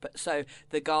different. But so,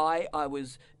 the guy I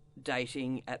was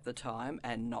dating at the time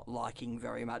and not liking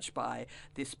very much by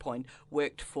this point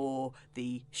worked for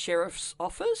the Sheriff's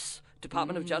Office,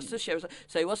 Department of Justice.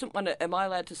 So he wasn't one of... Am I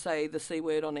allowed to say the C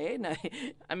word on air? No.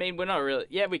 I mean, we're not really...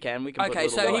 Yeah, we can. We can Okay,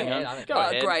 put a little so warning on. Go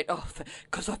ahead. Great. Oh,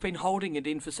 because I've been holding it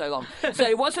in for so long. So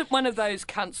he wasn't one of those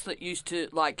cunts that used to,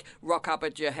 like, rock up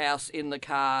at your house in the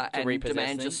car and repossess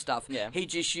demand your things? stuff. Yeah.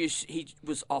 He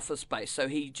was office-based, so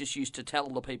he just used to tell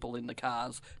the people in the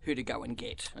cars who to go and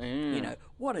get. You know,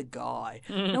 what a guy.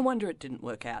 No wonder it didn't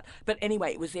work out. But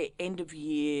anyway, it was their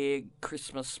end-of-year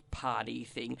Christmas party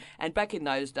thing. And back in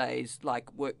those days,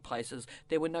 like, workplaces,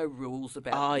 there were no rules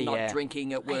about not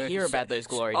drinking at work. I hear about those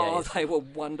glory days. Oh, they were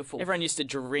wonderful. Everyone used to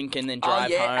drink and then drive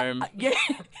home. Yeah,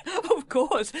 of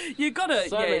course. You gotta,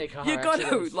 many car you gotta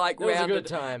accidents. like It was a round good it.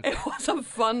 time. It was a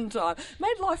fun time.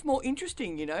 Made life more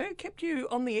interesting, you know. Kept you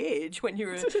on the edge when you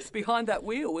were behind that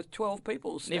wheel with 12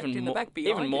 people stacked in the back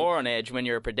behind even you. more on edge when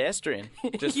you're a pedestrian.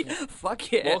 Just Fuck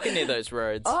yeah. walking near those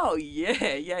roads. Oh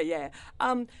yeah.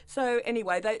 So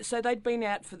anyway, they'd been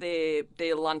out for their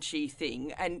lunchy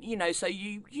thing, and you know, so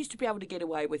you used to be able to get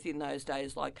away with in those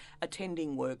days, like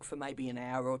attending work for maybe an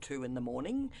hour or two in the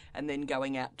morning, and then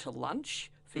going out to lunch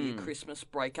for your Christmas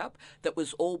breakup. That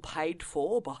was all paid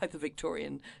for by the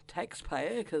Victorian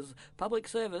taxpayer because public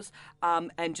service,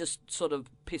 and just sort of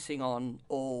pissing on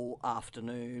all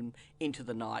afternoon into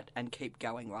the night and keep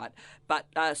going, right? But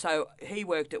so he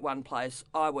worked at one place,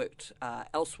 I worked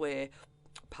elsewhere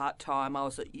part-time. I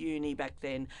was at uni back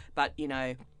then, but you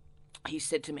know, he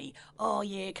said to me, oh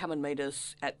yeah, come and meet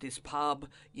us at this pub,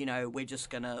 you know, we're just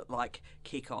gonna like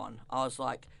kick on. I was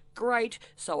like, great.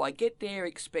 So I get there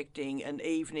expecting an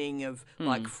evening of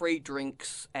like free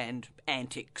drinks and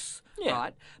antics,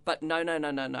 right? But no.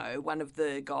 One of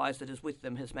the guys that is with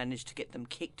them has managed to get them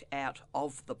kicked out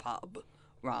of the pub.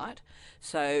 Right?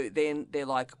 So then they're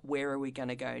like, where are we going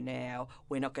to go now?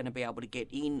 We're not going to be able to get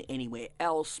in anywhere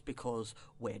else because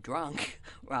we're drunk,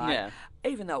 right? Yeah.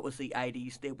 Even though it was the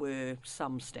 80s, there were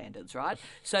some standards, right?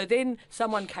 So then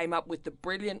someone came up with the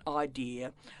brilliant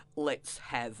idea, let's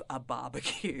have a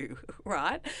barbecue,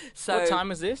 right? So what time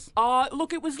was this?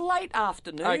 Look, it was late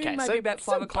afternoon, Okay, maybe so about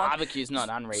 5 o'clock. Barbecue's not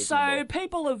unreasonable. So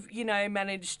people have, you know,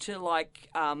 managed to like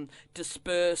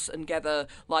disperse and gather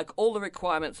like all the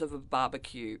requirements of a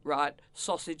barbecue, right?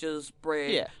 Sausages,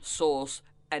 bread, sauce,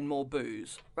 and more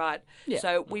booze, right? Yeah.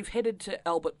 So we've headed to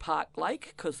Albert Park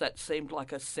Lake because that seemed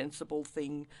like a sensible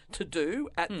thing to do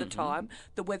at the time.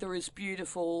 The weather is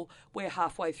beautiful. We're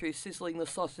halfway through sizzling the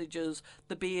sausages.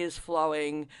 The beer's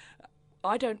flowing.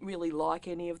 I don't really like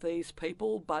any of these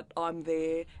people, but I'm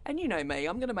there. And you know me,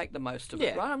 I'm going to make the most of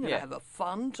it, right? I'm going to have a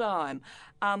fun time.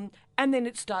 And then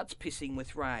it starts pissing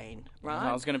with rain, right?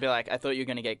 I was going to be like, I thought you were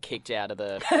going to get kicked out of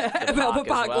the Albert park as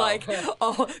Park well. Lake.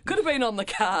 Oh, could have been on the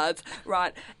cards,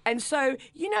 right? And so,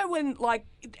 you know, when like,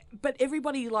 but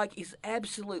everybody like is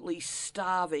absolutely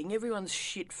starving. Everyone's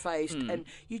shit-faced, and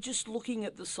you're just looking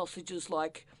at the sausages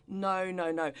like,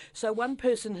 no. So one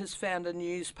person has found a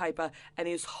newspaper and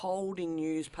is holding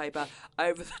newspaper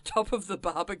over the top of the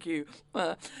barbecue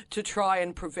to try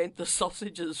and prevent the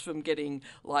sausages from getting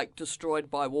like destroyed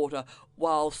by water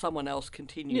while someone else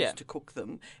continues to cook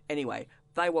them. Anyway,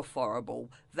 they were horrible.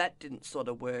 That didn't sort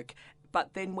of work.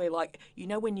 But then we're like, you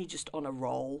know, when you're just on a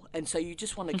roll, and so you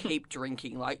just want to keep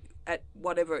drinking, like at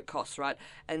whatever it costs, right?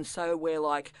 And so we're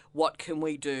like, what can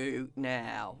we do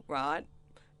now, right?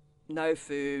 No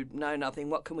food, no nothing.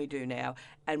 What can we do now?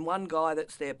 And one guy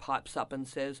that's there pipes up and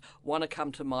says, want to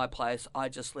come to my place? I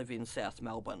just live in South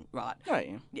Melbourne, right? Oh,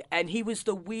 yeah. Yeah, and he was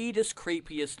the weirdest,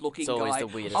 creepiest looking guy. It's always the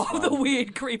weirdest Oh, one. the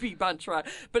weird, creepy bunch, right?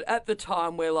 But at the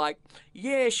time, we're like,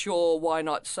 yeah, sure, why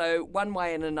not? So one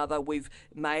way and another, we've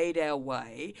made our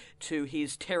way to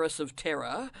his Terrace of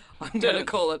Terror, I'm going to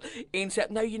call it, in South...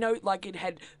 No, you know, like it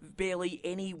had barely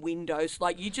any windows.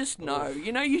 Like, you just know.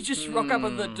 You know, you just rock up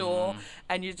at the door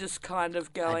and you're just kind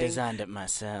of going... I designed it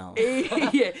myself.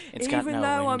 yeah, Yeah, It's got even no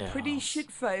though windows. I'm pretty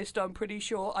shit-faced, I'm pretty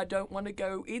sure I don't want to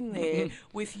go in there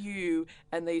with you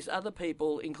and these other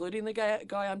people, including the guy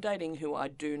I'm dating, who I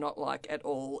do not like at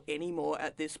all anymore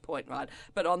at this point, right?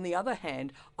 But on the other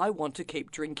hand, I want to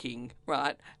keep drinking,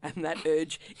 right? And that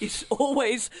urge is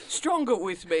always stronger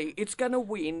with me. It's going to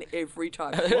win every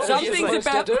time. Some you things supposed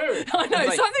about to do? I know,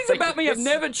 Like- some things like about me have this-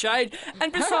 never changed.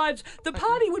 And besides, the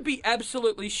party would be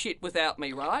absolutely shit without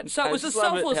me, right? So it was a just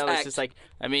love it selfless how act. It's just like,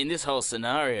 I mean, this whole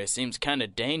scenario seems kind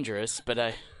of dangerous, but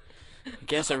I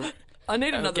guess I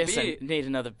need another guess beer. I need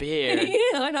another beer.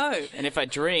 Yeah, I know. And if I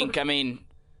drink, I mean,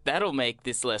 that'll make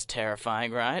this less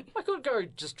terrifying, right? I could go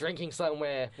just drinking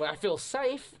somewhere where I feel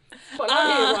safe, but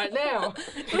I'm here right now.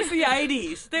 It was the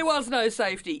 80s. There was no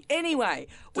safety. Anyway,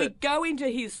 we go into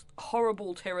his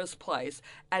horrible terrace place,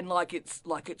 and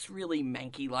it's really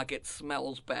manky, like it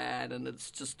smells bad, and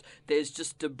there's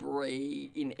just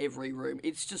debris in every room.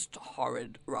 It's just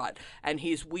horrid, right? And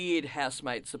his weird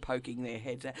housemates are poking their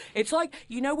heads out. It's like,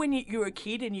 when you're a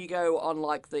kid and you go on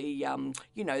like the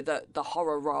the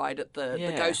horror ride at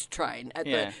the ghost train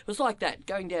Yeah. it was like that,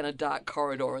 going down a dark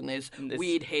corridor, and there's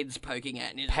weird heads poking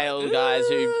out. And you're Pale like, guys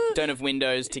who don't have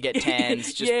windows to get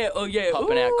tans, just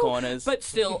popping out corners. But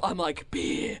still, I'm like,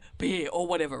 beer, or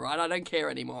whatever, right? I don't care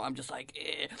anymore. I'm just like,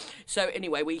 eh. So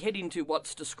anyway, we head into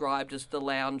what's described as the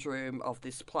lounge room of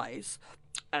this place,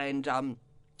 and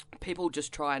people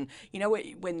just try and,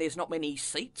 when there's not many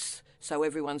seats, so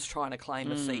everyone's trying to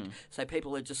claim a seat. So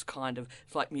people are just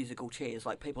it's like musical chairs,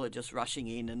 like people are just rushing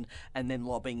in and then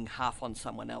lobbing half on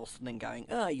someone else and then going,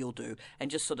 oh, you'll do, and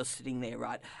just sort of sitting there,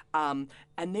 right? And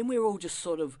then we're all just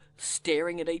sort of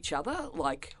staring at each other,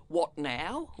 like, what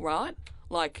now, right?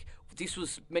 Like, this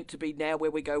was meant to be now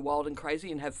where we go wild and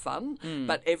crazy and have fun,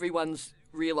 but everyone's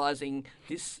realising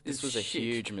this was a shit,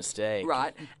 huge mistake.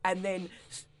 right? And then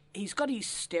he's got his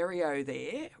stereo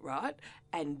there, right?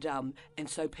 And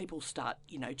so people start,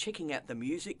 checking out the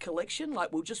music collection.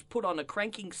 Like, we'll just put on a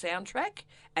cranking soundtrack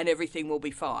and everything will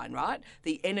be fine, right?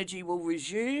 The energy will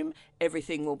resume,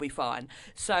 everything will be fine.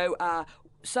 So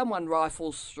someone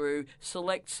rifles through,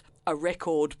 selects a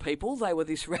record, people. They were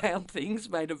these round things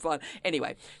made of fun.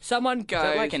 Anyway, someone goes... Is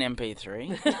that like an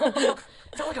MP3? Is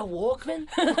that like a Walkman?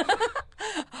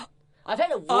 I've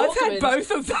had a Walkman. I've had both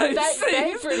of those They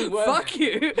things. pretty well. Fuck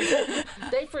you.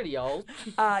 They're pretty old.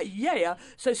 Yeah.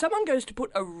 So someone goes to put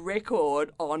a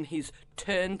record on his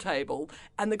turntable,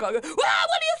 and the guy goes,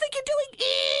 "What do you think you're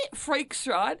doing?" Freaks,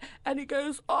 right? And he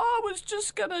goes, "Oh, I was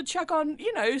just gonna chuck on,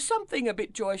 something a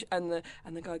bit joyous." And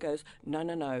the guy goes,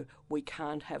 "No, we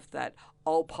can't have that.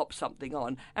 I'll pop something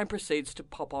on," and proceeds to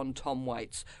pop on Tom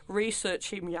Waits.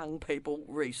 Research him, young people.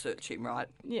 Research him, right?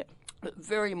 Yeah.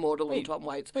 Very mortal in Tom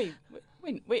Waits. We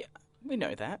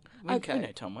know that. Okay. We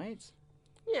know Tom Waits.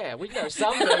 Yeah, we know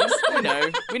some things.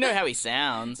 We know how he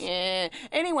sounds. Yeah.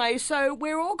 Anyway, so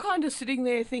we're all kind of sitting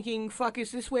there thinking, fuck,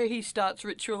 is this where he starts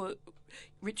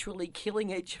ritually killing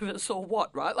each of us or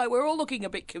what, right? Like, we're all looking a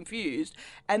bit confused.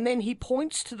 And then he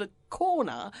points to the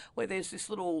corner where there's this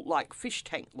little, like, fish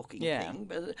tank looking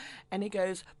thing. And he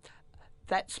goes,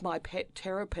 "That's my pet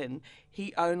terrapin.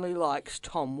 He only likes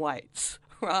Tom Waits."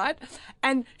 Right?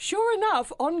 And sure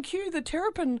enough, on cue, the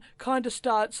terrapin kind of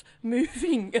starts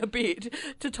moving a bit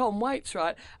to Tom Waits,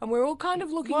 right? And we're all kind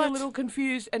of looking a little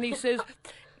confused, and he says,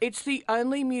 "It's the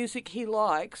only music he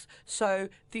likes, so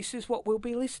this is what we'll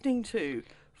be listening to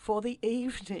for the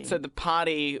evening." So the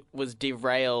party was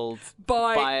derailed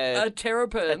by a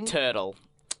terrapin. A turtle.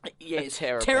 Yes, A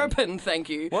terrapin. terrapin, thank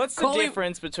you. What's the Call him-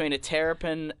 difference between a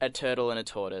terrapin, a turtle, and a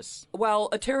tortoise? Well,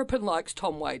 a terrapin likes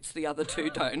Tom Waits, the other two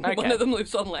don't. Okay. One of them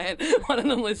lives on land, one of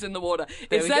them lives in the water.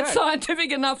 Is we that go.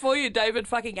 scientific enough for you, David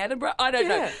fucking Attenborough? I don't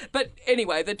know. But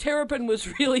anyway, the terrapin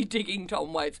was really digging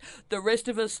Tom Waits. The rest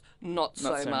of us, not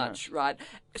so much, right?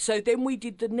 So then we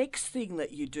did the next thing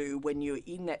that you do when you're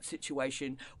in that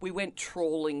situation. We went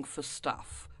trawling for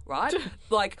stuff. Right?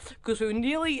 Like, because we were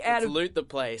nearly out of... Loot the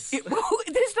place. Well,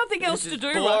 there's nothing else to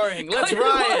do, boring. right? Let's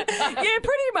riot. Yeah,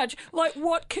 pretty much. Like,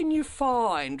 what can you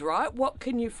find, right? What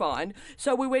can you find?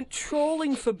 So we went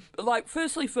trawling for, like,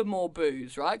 firstly for more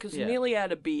booze, right? Because we're nearly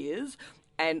out of beers.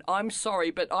 And I'm sorry,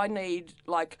 but I need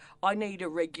a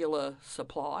regular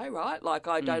supply, right? Like,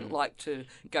 I don't like to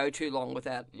go too long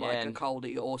without, like, a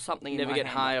coldie or something Never in my get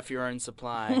hand. high off your own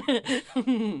supply.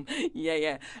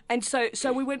 Yeah. And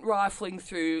so we went rifling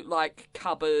through, like,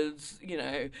 cupboards,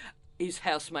 his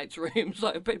housemates' rooms.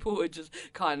 Like, people were just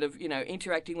kind of,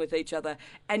 interacting with each other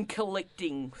and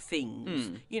collecting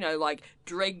things, like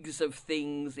dregs of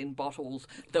things in bottles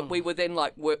that we were then,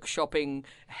 like, workshopping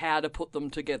how to put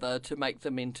them together to make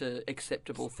them into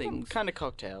acceptable things. Kind of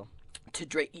cocktail. To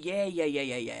drink, yeah.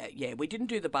 We didn't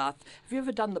do the bath. Have you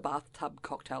ever done the bathtub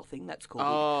cocktail thing? That's called.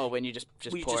 Oh, when you just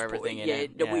pour everything in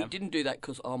it. Yeah, we didn't do that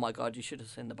because, oh my God, you should have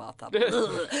seen the bathtub.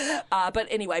 But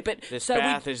anyway, this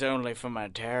bath is only for my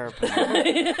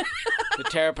terrapin. The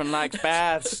terrapin likes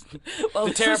baths. Well,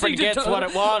 the terrapin gets what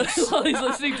it wants. Well, he's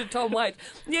listening to Tom Waits.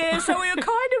 Yeah, so we were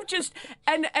kind of just,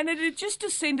 and it had just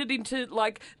descended into,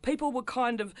 like, people were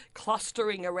kind of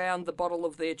clustering around the bottle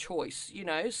of their choice, you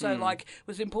know? So, like, it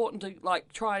was important to,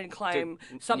 like, try and claim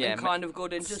something kind of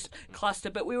good and just cluster.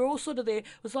 But we were all sort of there. It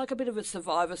was like a bit of a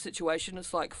Survivor situation.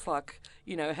 It's like, fuck,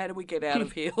 you know, how do we get out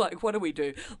of here? Like, what do we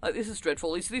do? Like, this is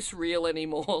dreadful. Is this real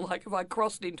anymore? Like, if I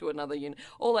crossed into another unit,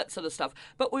 all that sort of stuff.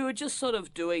 But we were just sort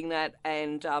of doing that,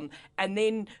 and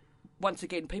then once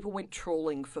again, people went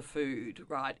trawling for food,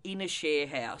 right, in a share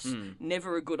house.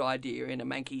 Never a good idea in a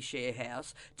manky share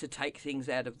house to take things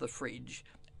out of the fridge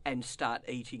and start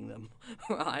eating them,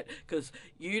 right? Because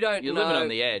you don't know... You're living on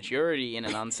the edge. You're already in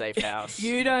an unsafe house.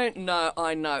 You don't know.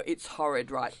 I know. It's horrid,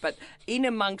 right? But in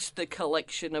amongst the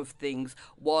collection of things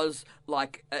was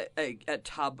like a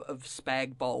tub of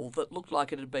spag bowl that looked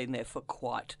like it had been there for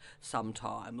quite some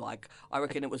time. Like, I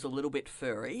reckon it was a little bit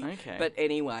furry. Okay. But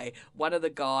anyway, one of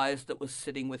the guys that was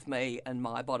sitting with me and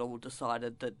my bottle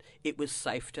decided that it was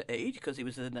safe to eat because he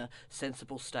was in a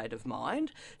sensible state of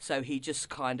mind. So he just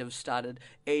kind of started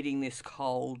eating this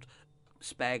cold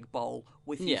spag bowl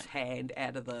with his hand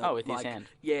out of the... Oh, with his hand.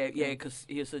 Yeah, because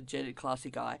he was a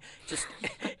classy guy. Just...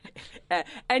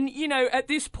 and, you know, at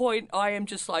this point, I am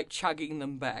just, like, chugging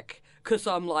them back. Because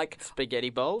I'm like... Spaghetti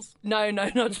bowls? No,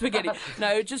 not spaghetti.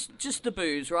 No, just the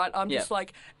booze, right? I'm just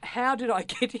like, how did I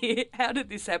get here? How did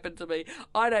this happen to me?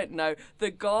 I don't know. The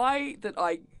guy that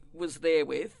I was there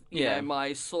with, you know,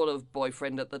 my sort of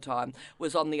boyfriend at the time,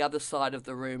 was on the other side of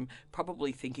the room,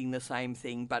 probably thinking the same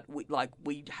thing, but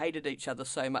we hated each other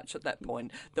so much at that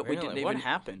point that we didn't even... What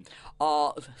happened?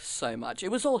 Oh, so much.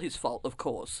 It was all his fault, of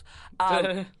course.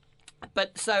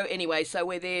 But so anyway, so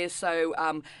we're there. So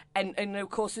and of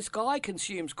course this guy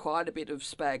consumes quite a bit of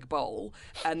spag bowl,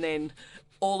 and then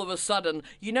all of a sudden,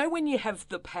 you know when you have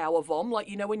the power vom, like,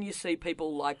 you know when you see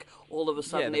people, like, all of a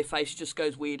sudden their face just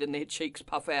goes weird and their cheeks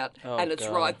puff out, and it's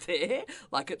right there,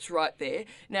 like, it's right there.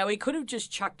 Now, he could have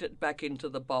just chucked it back into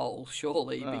the bowl,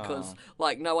 surely, because,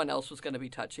 like, no one else was going to be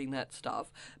touching that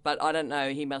stuff. But I don't know,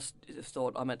 he must have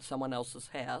thought I'm at someone else's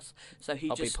house, so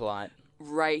he I'll be polite.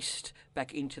 Raced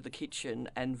back into the kitchen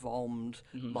and vommed,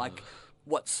 like...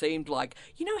 what seemed like,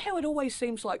 you know how it always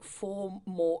seems like four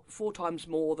times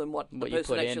more than what the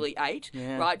person actually ate,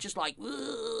 right? Just like,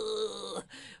 ugh.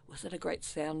 Was that a great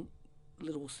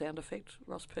little sound effect,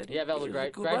 Ross Purdy? Yeah, that was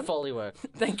great Foley work.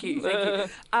 Thank you.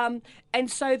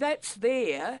 And so that's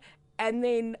there. And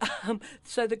then,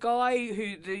 so the guy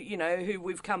who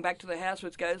we've come back to the house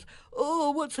with goes, oh,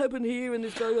 what's happened here? And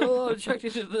this guy, I chucked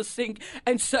it into the sink.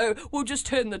 And so we'll just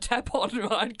turn the tap on,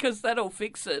 right? Because that'll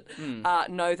fix it.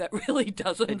 No, that really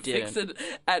doesn't fix it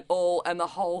at all. And the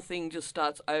whole thing just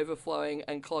starts overflowing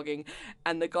and clogging.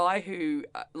 And the guy who,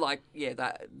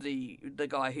 the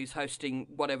guy who's hosting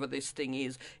whatever this thing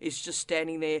is just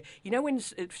standing there. You know when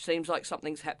it seems like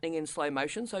something's happening in slow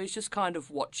motion? So he's just kind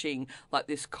of watching, like,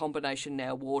 this combination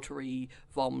now watery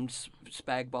vommed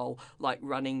spag bowl, like,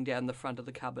 running down the front of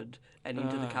the cupboard and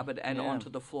into the cupboard and onto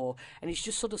the floor, and he's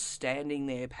just sort of standing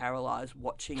there paralysed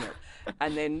watching it,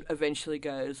 and then eventually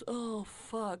goes, oh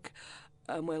fuck.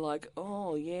 And we're like,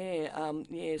 oh,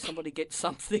 somebody get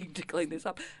something to clean this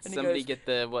up. And somebody get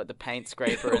the paint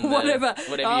scraper and whatever.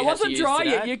 Whatever it wasn't dry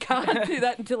yet. Today. You can't do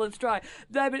that until it's dry.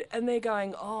 No, and they're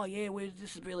going, oh, yeah,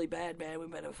 this is really bad, man. We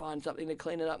better find something to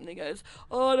clean it up. And he goes,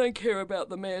 oh, I don't care about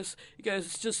the mess. He goes,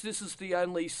 it's just this is the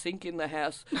only sink in the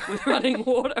house with running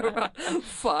water. Right?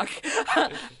 Fuck.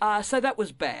 So that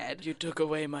was bad. You took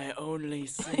away my only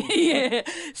sink. Yeah.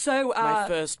 So my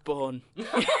firstborn.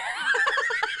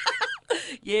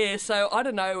 Yeah, so I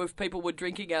don't know if people were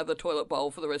drinking out of the toilet bowl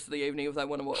for the rest of the evening, if they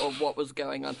wanted, or what was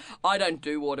going on. I don't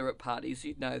do water at parties,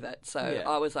 you'd know that, so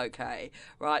I was okay,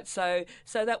 right? So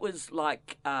that was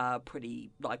like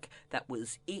pretty, like, that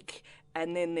was ick.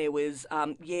 And then there was,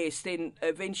 then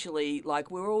eventually, like,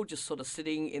 we were all just sort of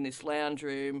sitting in this lounge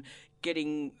room,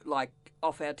 getting, like,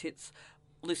 off our tits,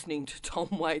 listening to Tom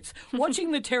Waits,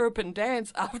 watching the Terrapin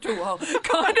dance after a while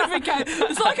kind of became,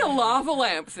 it's like a lava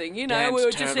lamp thing, you know. Dance, we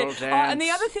were just there. dance. And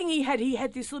the other thing he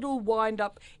had this little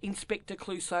wind-up Inspector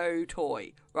Clouseau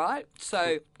toy, right?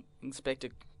 So... Inspector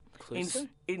Clouseau?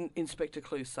 Inspector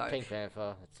Clouseau. Pink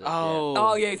Panther. That's it,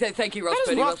 Oh yeah, thank you, Ross. How does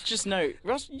Bernie, Ross just know?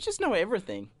 Ross, you just know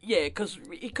everything. Yeah,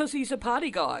 because he's a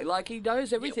party guy. Like, he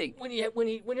knows everything. When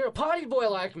you're a party boy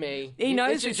like me, He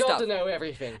knows it's your his job stuff. to know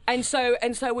everything. And so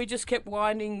we just kept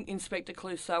winding Inspector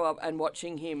Clouseau up and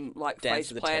watching him like Dance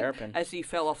to the faceplant terrapin. as he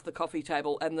fell off the coffee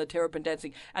table and the terrapin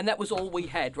dancing. And that was all we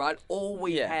had, right? All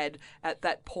we had at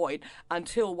that point,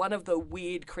 until one of the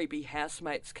weird, creepy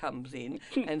housemates comes in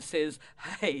and says,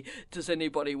 "Hey, does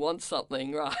anybody want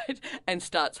something?" Right? And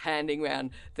starts handing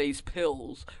around these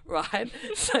pills, right?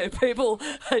 So people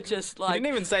are just He like, didn't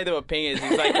even say they were pingers.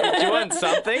 He's like, "Do you want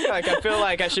something?" Like, I feel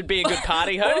like I should be a good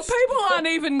party well, host. people aren't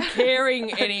even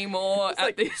caring anymore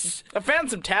at this. I found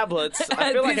some tablets.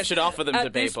 I feel like I should offer them to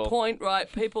At this people. point,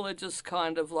 right, people are just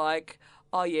kind of like,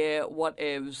 "Oh yeah,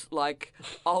 whatevs, like,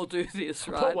 I'll do this,"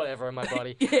 right? Put whatever in my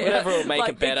body. Yeah, Whatever will make like,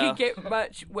 it better. It could get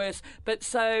much worse. But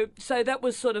so that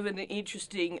was sort of an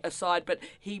interesting aside. But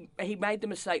he made the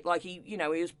mistake, like he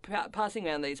was passing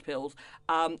around these pills,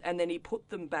 and then he put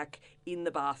them back in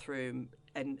the bathroom.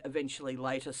 And eventually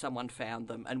later someone found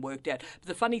them and worked out. But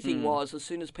the funny thing was, as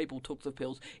soon as people took the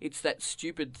pills, it's that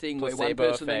stupid thing where one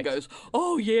Placebo person then effect. goes,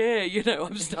 "Oh yeah,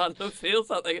 I'm starting to feel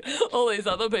something." All these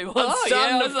other people, "I'm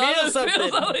starting to starting feel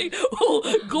something." Oh,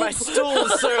 My gulp.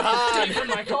 stool's so hard. Deep in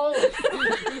my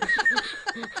colon.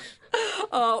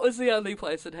 Oh, it was the only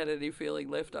place that had any feeling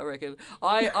left, I reckon.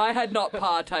 I had not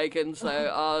partaken, so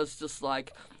I was just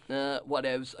like,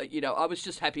 whatevs. I was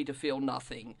just happy to feel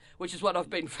nothing, which is what I've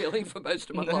been feeling for most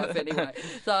of my life anyway.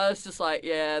 So I was just like,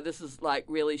 yeah, this is like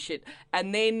really shit.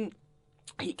 And then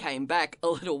he came back a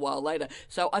little while later.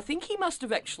 So I think he must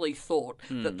have actually thought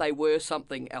that they were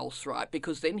something else, right?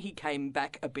 Because then he came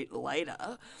back a bit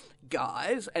later,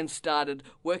 guys, and started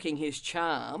working his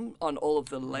charm on all of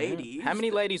the ladies. How many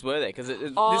ladies were there? Because at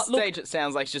this look- stage it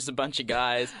sounds like just a bunch of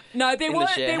guys. No, there in were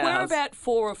the share house. about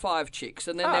 4 or 5 chicks,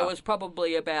 and then there Oh. was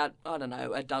probably about, I don't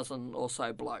know, a dozen or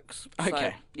so blokes.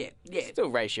 Okay. So, yeah. Still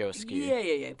ratio askew.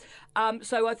 Yeah.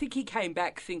 So I think he came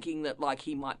back thinking that like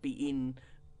he might be in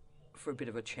for a bit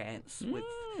of a chance with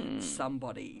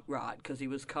somebody, right? Because he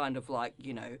was kind of like,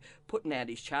 putting out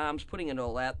his charms, putting it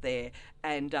all out there,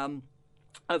 and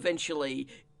eventually,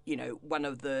 one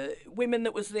of the women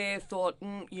that was there thought,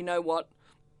 you know what?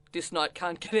 This night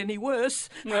can't get any worse.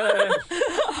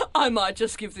 I might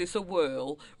just give this a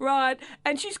whirl, right?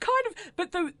 And she's kind of,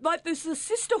 but there's the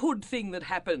sisterhood thing that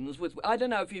happens with. I don't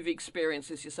know if you've experienced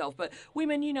this yourself, but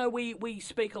women, we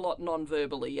speak a lot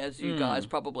non-verbally, as you guys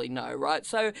probably know, right?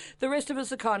 So the rest of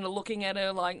us are kind of looking at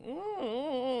her like,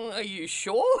 are you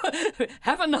sure?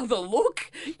 Have another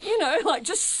look, like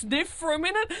just sniff for a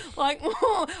minute, like,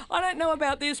 I don't know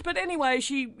about this, but anyway,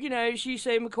 she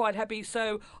seemed quite happy,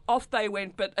 so off they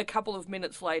went. But a couple of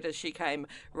minutes later, she came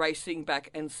racing back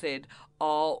and said,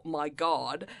 "Oh my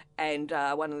God." And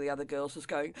one of the other girls was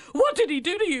going, "What did he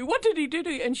do to you? What did he do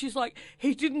to you?" And she's like,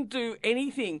 "He didn't do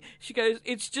anything." She goes,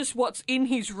 "It's just what's in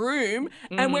his room."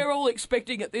 And we're all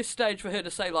expecting at this stage for her to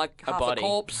say like half a body.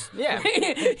 corpse. Yeah.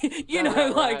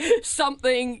 Like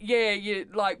something,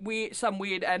 some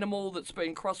weird animal that's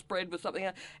been crossbred with something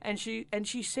else. And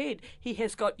she said he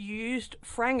has got used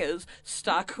frangers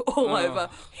stuck all over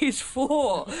his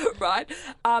floor, right?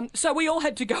 So we all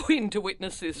had to go in to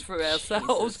witness this for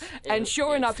ourselves. And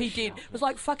sure enough, he did. It was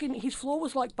like fucking, his floor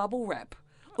was like bubble wrap.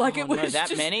 Like it was no, that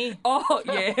just, many? Oh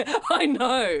yeah, I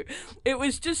know. It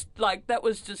was just like, that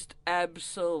was just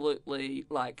absolutely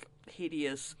like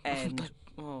hideous and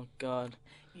Oh God.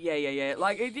 yeah.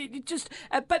 Like it just,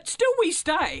 but still we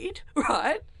stayed,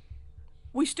 right?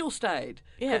 We still stayed.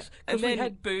 Yeah, Because and we then-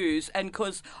 had booze and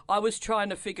because I was trying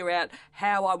to figure out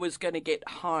how I was going to get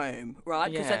home, right?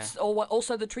 Because Yeah. that's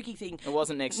also the tricky thing. It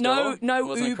wasn't next No, door? no It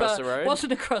wasn't Uber. across the road?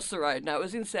 Wasn't across the road. No, it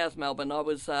was in South Melbourne. I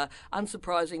was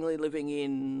unsurprisingly living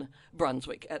in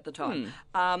Brunswick at the time.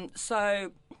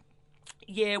 So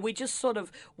yeah, we just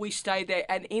we stayed there,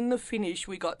 and in the finish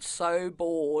we got so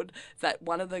bored that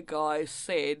one of the guys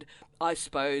said, "I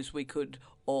suppose we could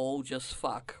all just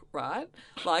fuck," right?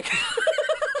 Like,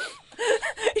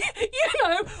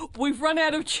 we've run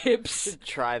out of chips.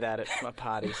 Try that at my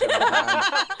party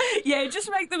sometime. Yeah, just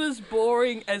make them as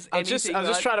boring as I'll anything. just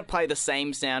right? try to play the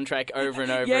same soundtrack over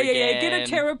and over Yeah. again. Get a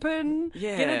terrapin.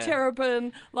 Yeah. Get a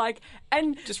terrapin. Like,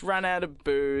 and Just run out of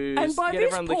booze. and by get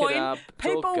this everyone lick point, it up. It's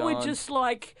all people were gone. just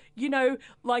like,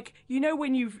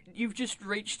 when you've just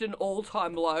reached an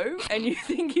all-time low and you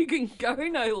think you can go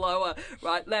no lower.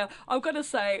 Right now, I've got to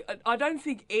say, I don't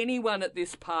think anyone at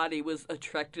this party was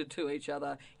attracted to each other.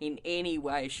 other in any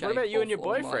way, shape, What about you or and your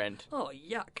form. boyfriend? Oh,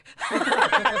 yuck.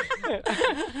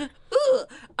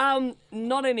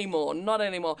 Not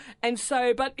anymore. And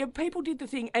so, but people did the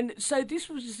thing, and so this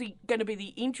was going to be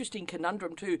the interesting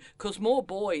conundrum too, because more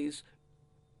boys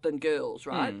than girls,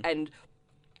 right? And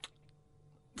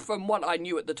from what I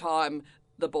knew at the time,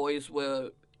 the boys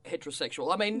were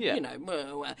heterosexual. I mean, you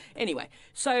know, anyway.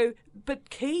 So, but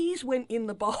keys went in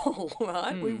the bowl,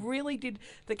 right? We really did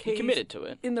the keys. You committed to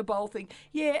it. In the bowl thing.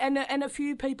 Yeah, and a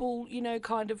few people, you know,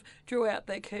 kind of drew out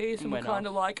their keys and were kind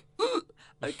of like,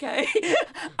 okay.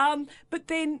 But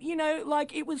then, you know,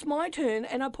 like it was my turn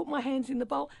and I put my hands in the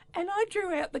bowl and I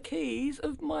drew out the keys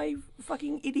of my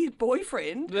fucking idiot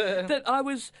boyfriend that I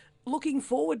was looking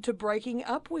forward to breaking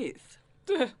up with.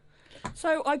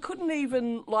 So I couldn't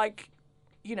even, like,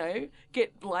 you know,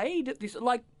 get laid at this,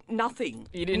 like, nothing.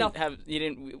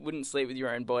 You wouldn't sleep with your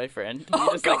own boyfriend.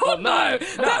 Oh, God, no!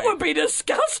 That would be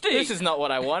disgusting! This is not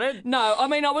what I wanted. No, I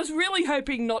mean, I was really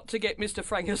hoping not to get Mr.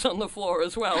 Frangus on the floor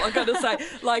as well. I've got to say,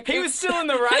 like... He was still in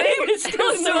the running? He was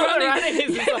still in the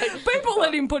running. Like... People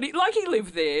let him put it... Like, he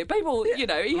lived there. People, you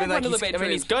know, he had one of the bedrooms. I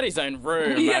mean, he's got his own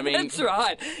room. Yeah, that's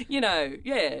right. You know,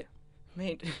 yeah. I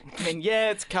mean,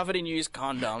 yeah, it's covered in used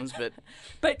condoms, but...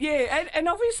 But, yeah, and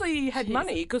obviously he had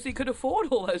money because he could afford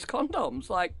all those condoms.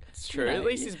 Like, it's true. You know, at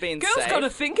least he's been girls safe. got to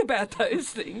think about those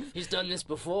things. He's done this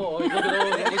before. Look at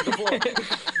all this before.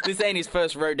 This ain't his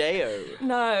first rodeo.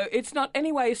 No, it's not.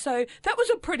 Anyway, so that was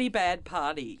a pretty bad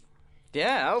party.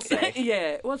 Yeah, I'll say.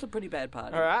 Yeah, it was a pretty bad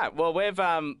party. All right. Well,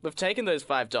 we've taken those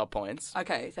 5 dot points.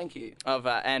 Okay, thank you.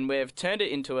 And we've turned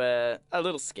it into a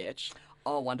little sketch.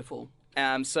 Oh, wonderful.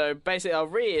 So basically, I'll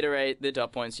reiterate the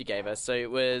dot points you gave us. So it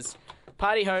was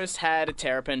party host had a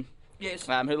terrapin. Yes.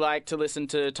 Who liked to listen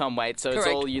to Tom Waits, so Correct.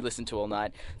 it's all you listen to all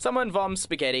night. Someone vommed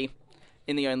spaghetti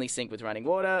in the only sink with running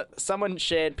water. Someone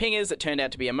shared pingers that turned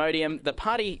out to be Imodium. The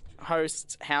party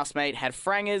host's housemate had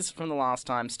frangers from the last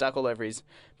time stuck all over his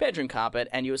bedroom carpet,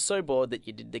 and you were so bored that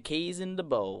you did the keys in the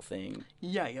bowl thing.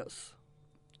 Yes.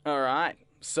 All right.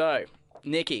 So,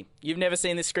 Nicky, you've never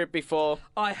seen this script before.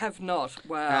 I have not.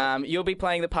 Wow. You'll be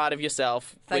playing the part of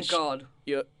yourself. Thank God.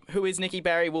 Who is Nicky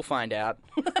Barry? We'll find out.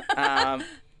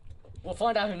 We'll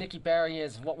find out who Nicky Barry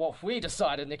is, what we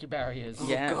decided Nicky Barry is.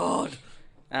 Yeah. Oh,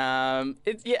 God.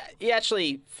 He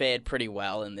actually fared pretty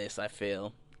well in this, I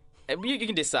feel. You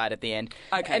can decide at the end.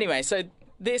 Okay. Anyway, so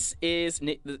this is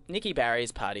Nicky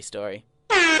Barry's party story.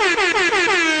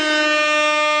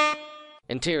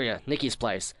 Interior, Nicky's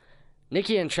place.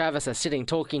 Nicky and Travis are sitting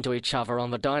talking to each other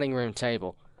on the dining room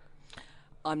table.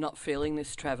 I'm not feeling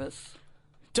this, Travis.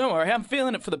 Don't worry, I'm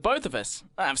feeling it for the both of us.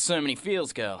 I have so many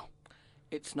feels, girl.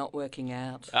 It's not working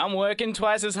out. I'm working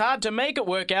twice as hard to make it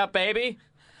work out, baby.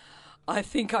 I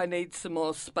think I need some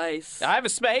more space. I have a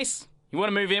space. You want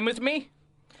to move in with me?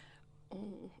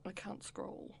 Oh, I can't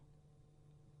scroll.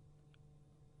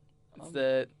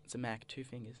 It's a Mac, 2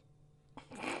 fingers.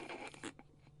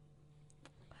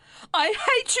 I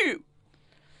hate you!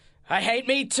 I hate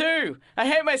me too! I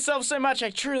hate myself so much I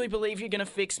truly believe you're gonna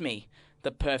fix me.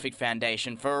 The perfect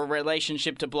foundation for a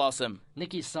relationship to blossom.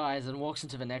 Nicky sighs and walks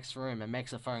into the next room and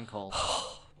makes a phone call.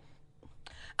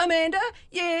 Amanda?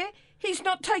 Yeah? He's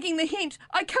not taking the hint.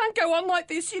 I can't go on like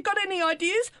this. You got any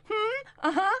ideas?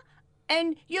 Uh-huh.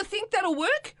 And you think that'll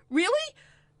work? Really?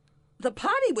 The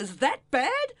party was that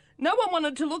bad? No one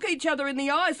wanted to look each other in the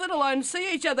eyes, let alone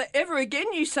see each other ever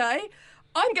again, you say?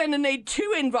 I'm going to need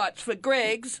 2 invites for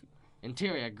Greg's.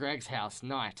 Interior, Greg's house,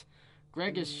 night.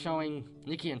 Greg is showing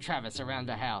Nicky and Travis around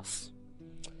the house.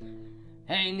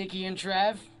 Hey, Nicky and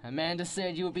Trav. Amanda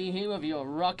said you'll be here with your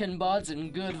rockin' buds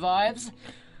and good vibes.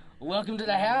 Welcome to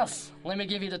the house. Let me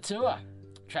give you the tour.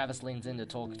 Travis leans in to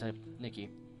talk to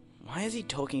Nicky. Why is he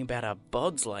talking about our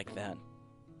bods like that?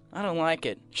 I don't like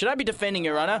it. Should I be defending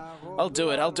your honor? I'll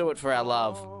do it for our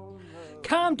love.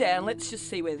 Calm down, let's just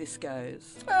see where this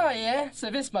goes. Oh yeah, so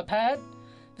this my pad.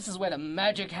 This is where the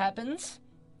magic happens.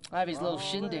 I have these little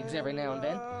shindigs every now and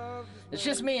then. It's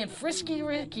just me and Frisky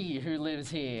Ricky who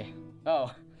lives here.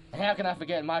 Oh, and how can I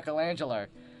forget Michelangelo?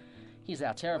 He's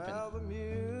our terrapin.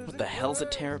 What the hell's a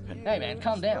terrapin? Hey man,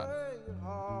 calm down.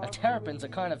 A terrapin's a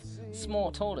kind of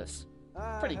small tortoise.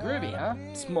 Pretty groovy, huh?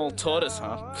 Small tortoise,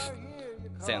 huh?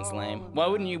 Sounds lame. Why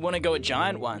wouldn't you want to go a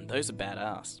giant one? Those are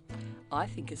badass. I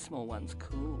think a small one's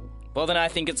cool. Well, then I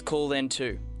think it's cool then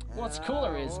too. What's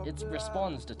cooler is it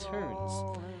responds to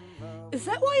tunes. Is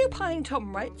that why you're playing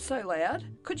Tom Waits so loud?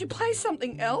 Could you play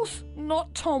something else?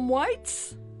 Not Tom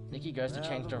Waits? Nicky goes to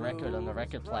change the record on the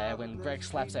record player when Greg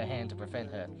slaps her hand to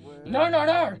prevent her.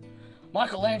 No!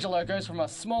 Michelangelo goes from a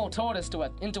small tortoise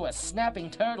into a snapping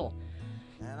turtle.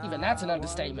 Even that's an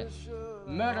understatement.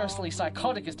 Murderously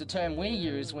psychotic is the term we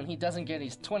use when he doesn't get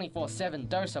his 24/7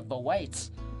 dose of the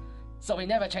weights. So we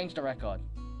never changed the record.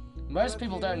 Most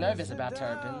people don't know this about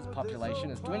terrapins.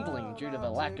 Population is dwindling due to the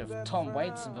lack of Tom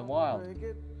Waits in the wild.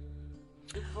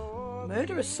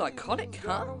 Murderous psychotic,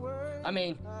 huh? I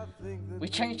mean, we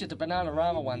changed it to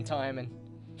Bananarama one time and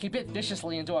he bit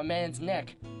viciously into a man's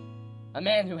neck. A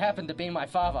man who happened to be my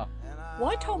father.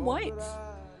 Why Tom Waits?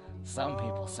 Some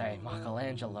people say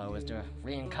Michelangelo is the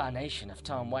reincarnation of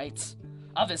Tom Waits.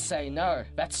 Others say no,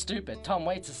 that's stupid, Tom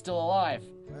Waits is still alive.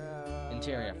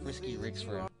 Interior, Frisky Rick's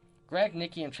room. Greg,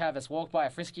 Nicky and Travis walk by a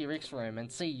Frisky Rick's room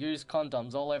and see used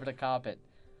condoms all over the carpet.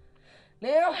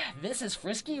 Now, this is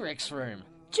Frisky Rick's room.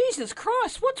 Jesus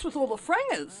Christ, what's with all the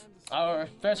frangers? Oh,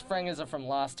 those frangers are from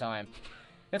last time.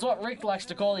 It's what Rick likes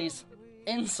to call these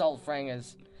insult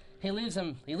frangers. He leaves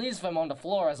them on the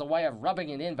floor as a way of rubbing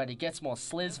it in, but he gets more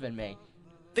sliz than me.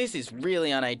 This is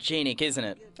really unhygienic, isn't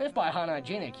it? If by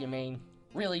unhygienic you mean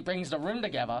really brings the room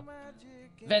together,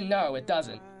 then no, it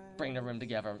doesn't bring the room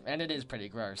together, and it is pretty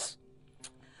gross.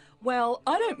 Well,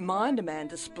 I don't mind a man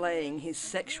displaying his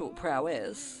sexual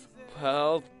prowess.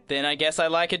 Well, then I guess I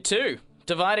like it too.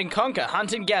 Divide and conquer,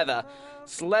 hunt and gather.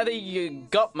 Slather you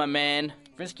got, my man.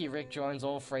 Frisky Rick joins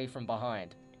all three from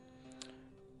behind.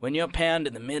 When you're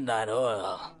pounding the midnight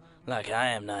oil, like I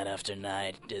am night after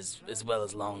night, as well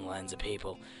as long lines of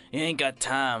people, you ain't got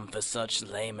time for such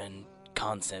layman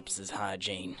concepts as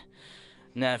hygiene.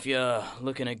 Now, if you're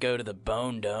looking to go to the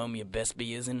Bone Dome, you best be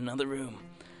using another room.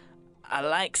 I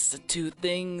likes the two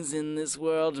things in this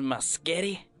world, my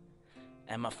sketty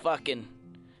and my fucking.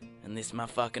 And this my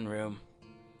fucking room.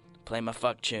 Play my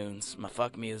fuck tunes, my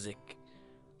fuck music.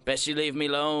 Best you leave me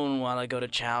alone while I go to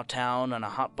Chowtown on a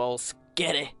hot bowl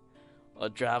sketty, or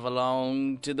drive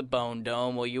along to the Bone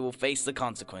Dome, or you will face the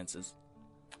consequences.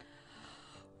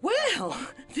 Well,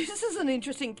 this is an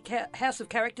interesting house of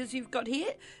characters you've got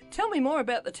here. Tell me more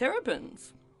about the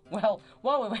terrapins. Well,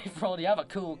 while we wait for all the other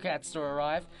cool cats to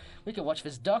arrive, we can watch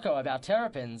this doco about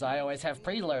terrapins I always have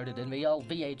preloaded in the old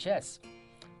VHS.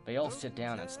 They all sit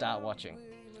down and start watching.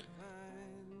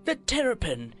 The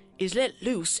terrapin is let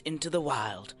loose into the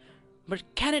wild, but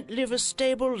can it live a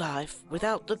stable life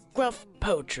without the gruff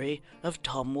poetry of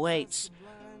Tom Waits?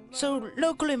 So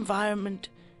local environment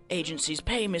agencies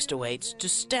pay Mr. Waits to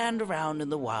stand around in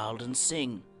the wild and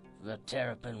sing. The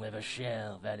terrapin with a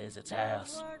shell, that is its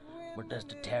house. But does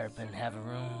the terrapin have a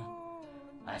room?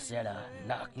 I said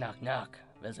knock, knock, knock.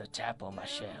 There's a tap on my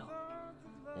shell.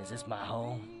 Is this my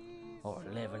home or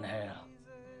a living hell?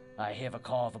 I hear the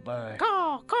call of a bird.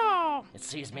 Caw, caw. It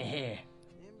sees me here.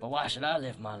 But why should I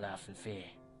live my life in fear?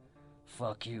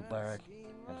 Fuck you, bird,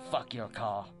 and fuck your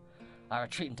call. I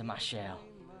retreat into my shell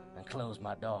and close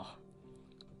my door.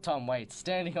 Tom Waits,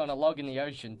 standing on a log in the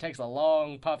ocean, takes a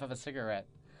long puff of a cigarette.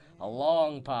 A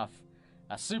long puff.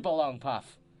 A super long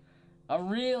puff. A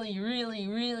really, really,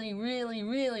 really, really,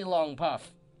 really long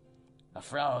puff. A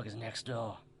frog is next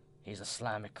door. He's a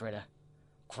slimy critter,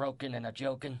 croaking and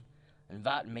a-joking,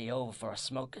 inviting me over for a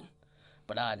smoking.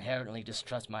 But I inherently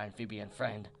distrust my amphibian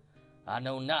friend. I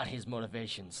know not his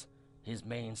motivations, his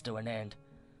means to an end.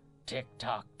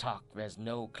 Tick-tock, tock, there's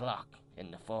no clock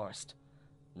in the forest.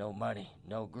 No money,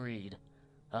 no greed.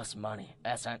 Us money,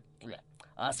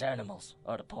 us animals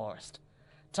are the poorest.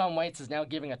 Tom Waits is now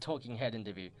giving a talking head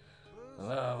interview.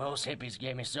 Oh, those hippies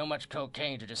gave me so much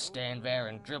cocaine to just stand there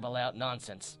and dribble out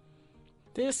nonsense.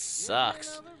 This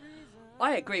sucks.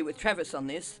 I agree with Travis on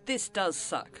this. This does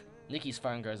suck. Nicky's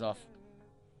phone goes off.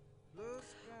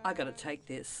 I gotta take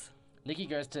this. Nicky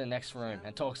goes to the next room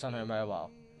and talks on her mobile.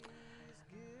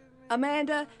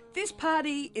 Amanda, this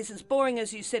party is as boring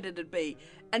as you said it'd be,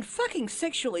 and fucking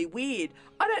sexually weird.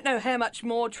 I don't know how much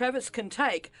more Travis can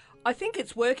take. I think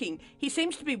it's working. He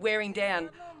seems to be wearing down.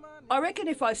 I reckon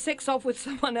if I sex off with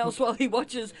someone else while he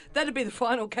watches, that'd be the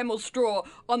final camel straw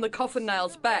on the coffin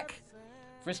nail's back.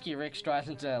 Frisky Rick strides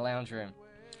into the lounge room.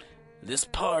 This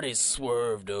party's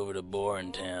swerved over to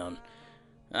Boring Town.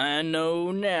 I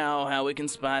know now how we can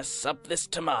spice up this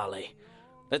tamale.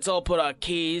 Let's all put our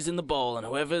keys in the bowl, and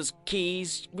whoever's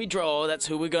keys we draw, that's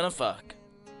who we're gonna fuck.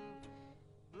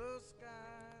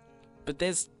 But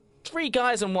there's 3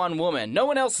 guys and 1 woman. No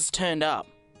one else has turned up.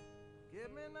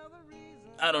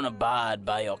 I don't abide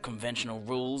by your conventional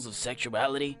rules of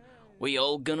sexuality. We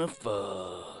all gonna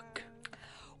fuck.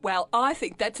 Well, I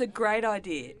think that's a great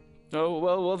idea. Oh,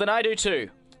 well, then I do too.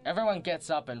 Everyone gets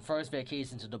up and throws their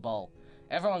keys into the bowl.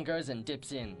 Everyone goes and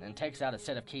dips in and takes out a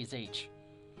set of keys each.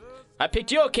 I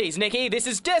picked your keys, Nicky. This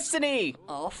is destiny.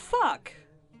 Oh, fuck.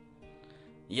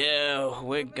 Yeah,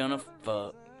 we're gonna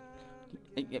fuck.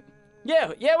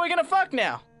 Yeah, we're gonna fuck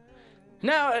now.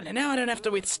 Now I don't have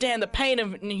to withstand the pain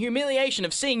and humiliation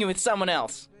of seeing you with someone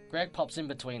else. Greg pops in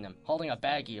between them, holding a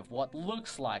baggie of what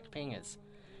looks like pingers.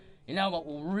 You know what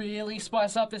will really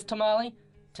spice up this tamale?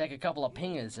 Take a couple of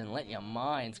pingers and let your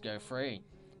minds go free.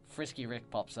 Frisky Rick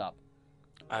pops up.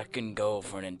 I can go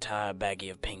for an entire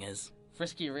baggie of pingers.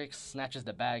 Frisky Rick snatches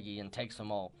the baggie and takes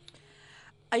them all.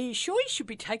 Are you sure you should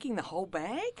be taking the whole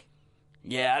bag?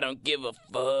 Yeah, I don't give a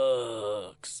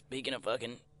fuck. Speaking of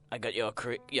fucking, I got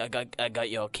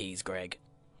your keys, Greg.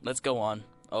 Let's go on.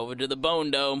 Over to the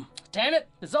Bone Dome. Damn it!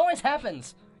 This always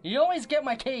happens! You always get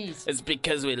my keys! It's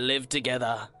because we live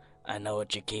together. I know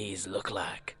what your keys look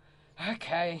like.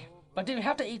 Okay, but do we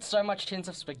have to eat so much tins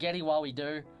of spaghetti while we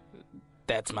do?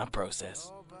 That's my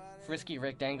process. Frisky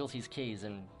Rick dangles his keys,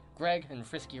 and Greg and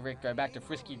Frisky Rick go back to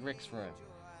Frisky Rick's room.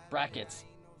 Brackets.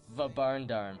 The Bone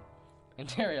Dome.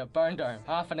 Interior, Bone Dome.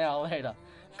 Half an hour later.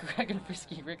 Greg and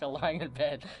Frisky Rick are lying in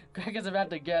bed. Greg is about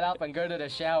to get up and go to the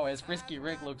shower as Frisky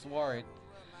Rick looks worried.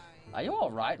 Are you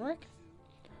alright, Rick?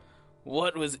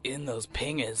 What was in those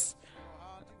pingers?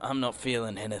 I'm not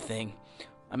feeling anything.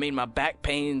 I mean, my back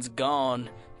pain's gone,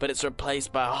 but it's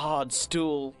replaced by a hard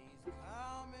stool.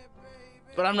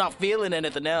 But I'm not feeling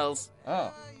anything else.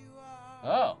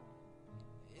 Oh.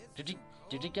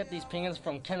 Did you get these pingers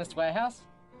from Chemist Warehouse?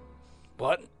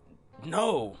 What?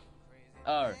 No.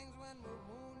 Oh.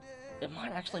 It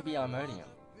might actually be Imodium.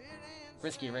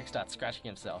 Frisky Rick starts scratching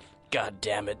himself. God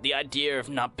damn it, the idea of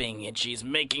not being itchy is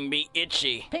making me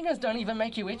itchy. Pingers don't even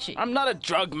make you itchy. I'm not a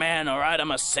drug man, alright?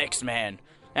 I'm a sex man.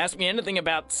 Ask me anything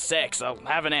about sex, I'll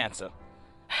have an answer.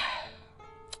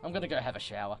 I'm gonna go have a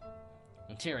shower.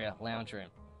 Interior, lounge room.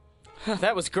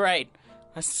 That was great.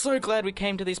 I'm so glad we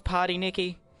came to this party,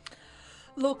 Nicky.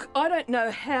 Look, I don't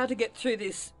know how to get through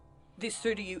this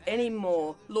through to you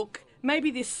anymore. Look,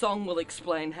 maybe this song will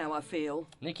explain how I feel.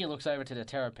 Nicky looks over to the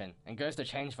terrapin and goes to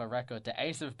change the record to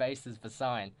Ace of Bases for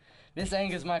sign. This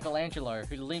angers Michelangelo,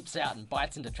 who leaps out and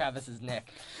bites into Travis's neck.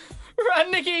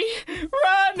 Run, Nicky!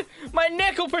 Run! My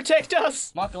neck will protect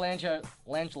us!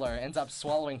 Michelangelo ends up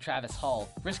swallowing Travis whole.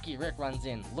 Frisky Rick runs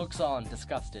in, looks on,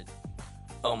 disgusted.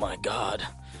 Oh my god.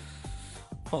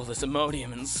 All this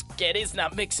Imodium and spaghetti's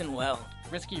not mixing well.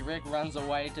 Frisky Rick runs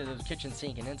away to the kitchen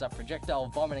sink and ends up projectile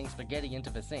vomiting spaghetti into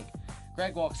the sink.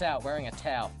 Greg walks out wearing a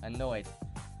towel, annoyed.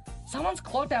 Someone's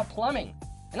clogged our plumbing,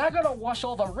 and I gotta wash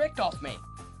all the Rick off me.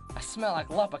 I smell like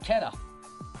La Paqueta.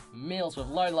 Meals with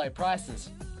low prices.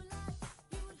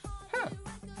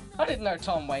 I didn't know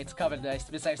Tom Waits covered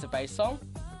this Ace of Base song.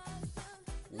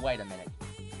 Wait a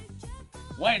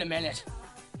minute.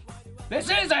 This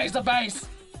is Ace of Base!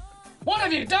 What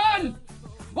have you done?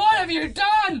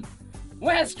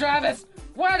 Where's Travis?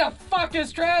 Where the fuck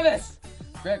is Travis?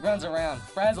 Greg runs around,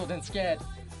 frazzled and scared.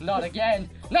 Not again!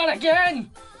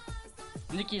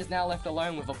 Nicky is now left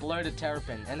alone with a bloated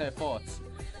terrapin and her thoughts.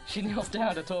 She kneels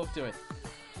down to talk to it.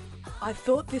 I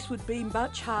thought this would be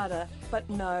much harder, but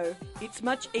no. It's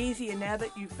much easier now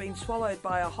that you've been swallowed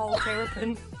by a whole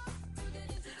terrapin.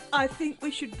 I think we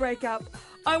should break up.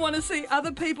 I want to see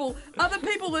other people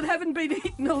that haven't been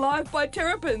eaten alive by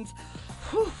terrapins.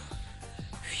 Whew.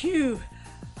 Phew.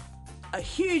 A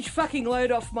huge fucking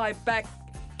load off my back.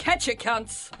 Catch ya,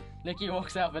 cunts. Nicky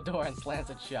walks out the door and slams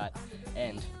it shut.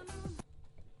 End.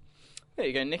 There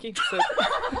you go, Nicky. So...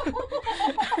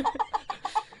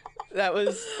 That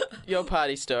was your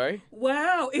party story.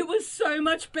 Wow, it was so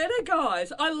much better,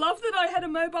 guys. I love that I had a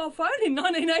mobile phone in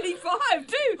 1985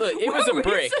 too. Look, it was a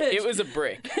brick. It was a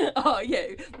brick. Oh yeah.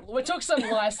 We took some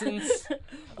license.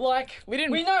 Like we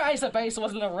know Ace of Base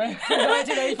wasn't around in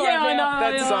 1985. Yeah, I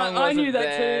know. That song I knew wasn't that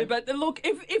there. too. But look,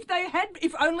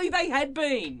 if only they had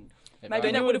been.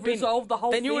 Maybe that would have resolved the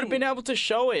whole thing. Then you would have been able to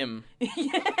show him.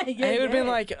 yeah. And he would have been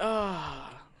like, oh,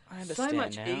 I understand so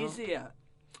much now. easier.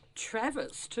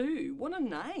 Travis too. What a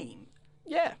name.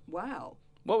 Yeah. Wow.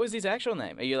 What was his actual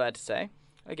name? Are you allowed to say?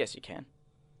 I guess you can.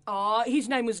 Oh, his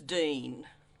name was Dean.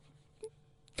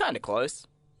 Kind of close.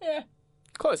 Yeah.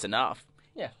 Close enough.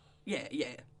 Yeah. Yeah.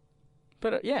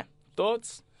 But yeah,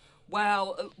 thoughts?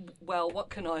 Well, what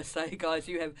can I say, guys?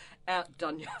 You have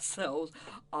outdone yourselves.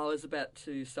 I was about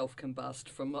to self-combust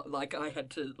from, I had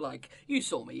to, you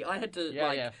saw me. I had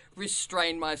to,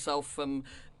 restrain myself from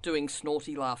doing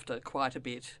snorty laughter quite a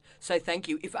bit. So thank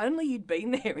you. If only you'd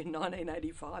been there in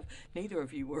 1985. Neither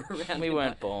of you were around. We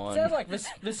weren't born. Sounds like this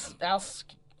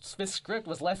script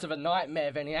was less of a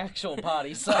nightmare than the actual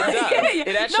party. So it does. Yeah.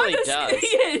 It actually does.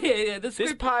 Yeah.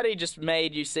 This party just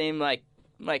made you seem like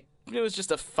it was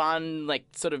just a fun,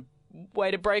 sort of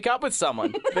way to break up with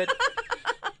someone.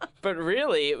 But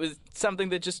really, it was something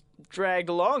that just dragged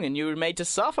along and you were made to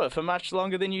suffer for much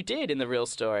longer than you did in the real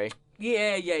story.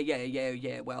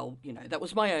 Yeah. Well, that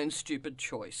was my own stupid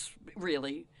choice.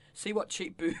 Really. See what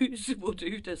cheap booze will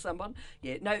do to someone?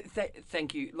 Yeah, no,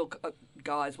 thank you. Look,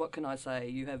 guys, what can I say?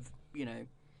 You have,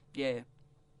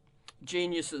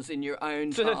 geniuses in your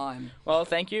own time. Well,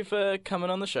 thank you for coming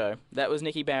on the show. That was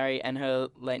Nicky Barry and her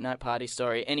late night party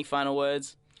story. Any final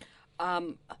words?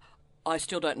 I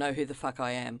still don't know who the fuck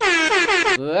I am.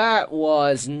 That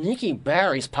was Nicky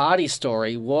Barry's party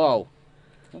story. Whoa.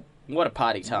 What a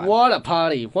party time. What a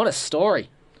party. What a story.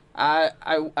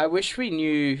 I wish we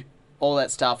knew all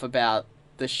that stuff about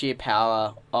the sheer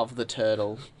power of the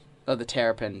turtle, or the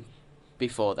terrapin,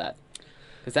 before that.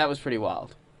 Because that was pretty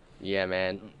wild. Yeah,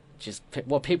 man. Just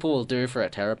what people will do for a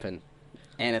terrapin.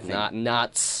 Anything.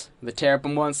 Nuts. The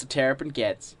terrapin wants, the terrapin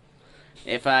gets.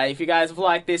 If you guys have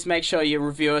liked this, make sure you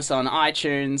review us on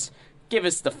iTunes. Give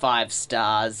us the 5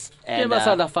 stars. And, Give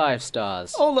us the 5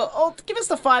 stars. Give us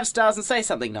the 5 stars and say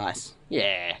something nice.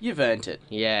 Yeah. You've earned it.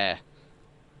 Yeah.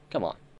 Come on.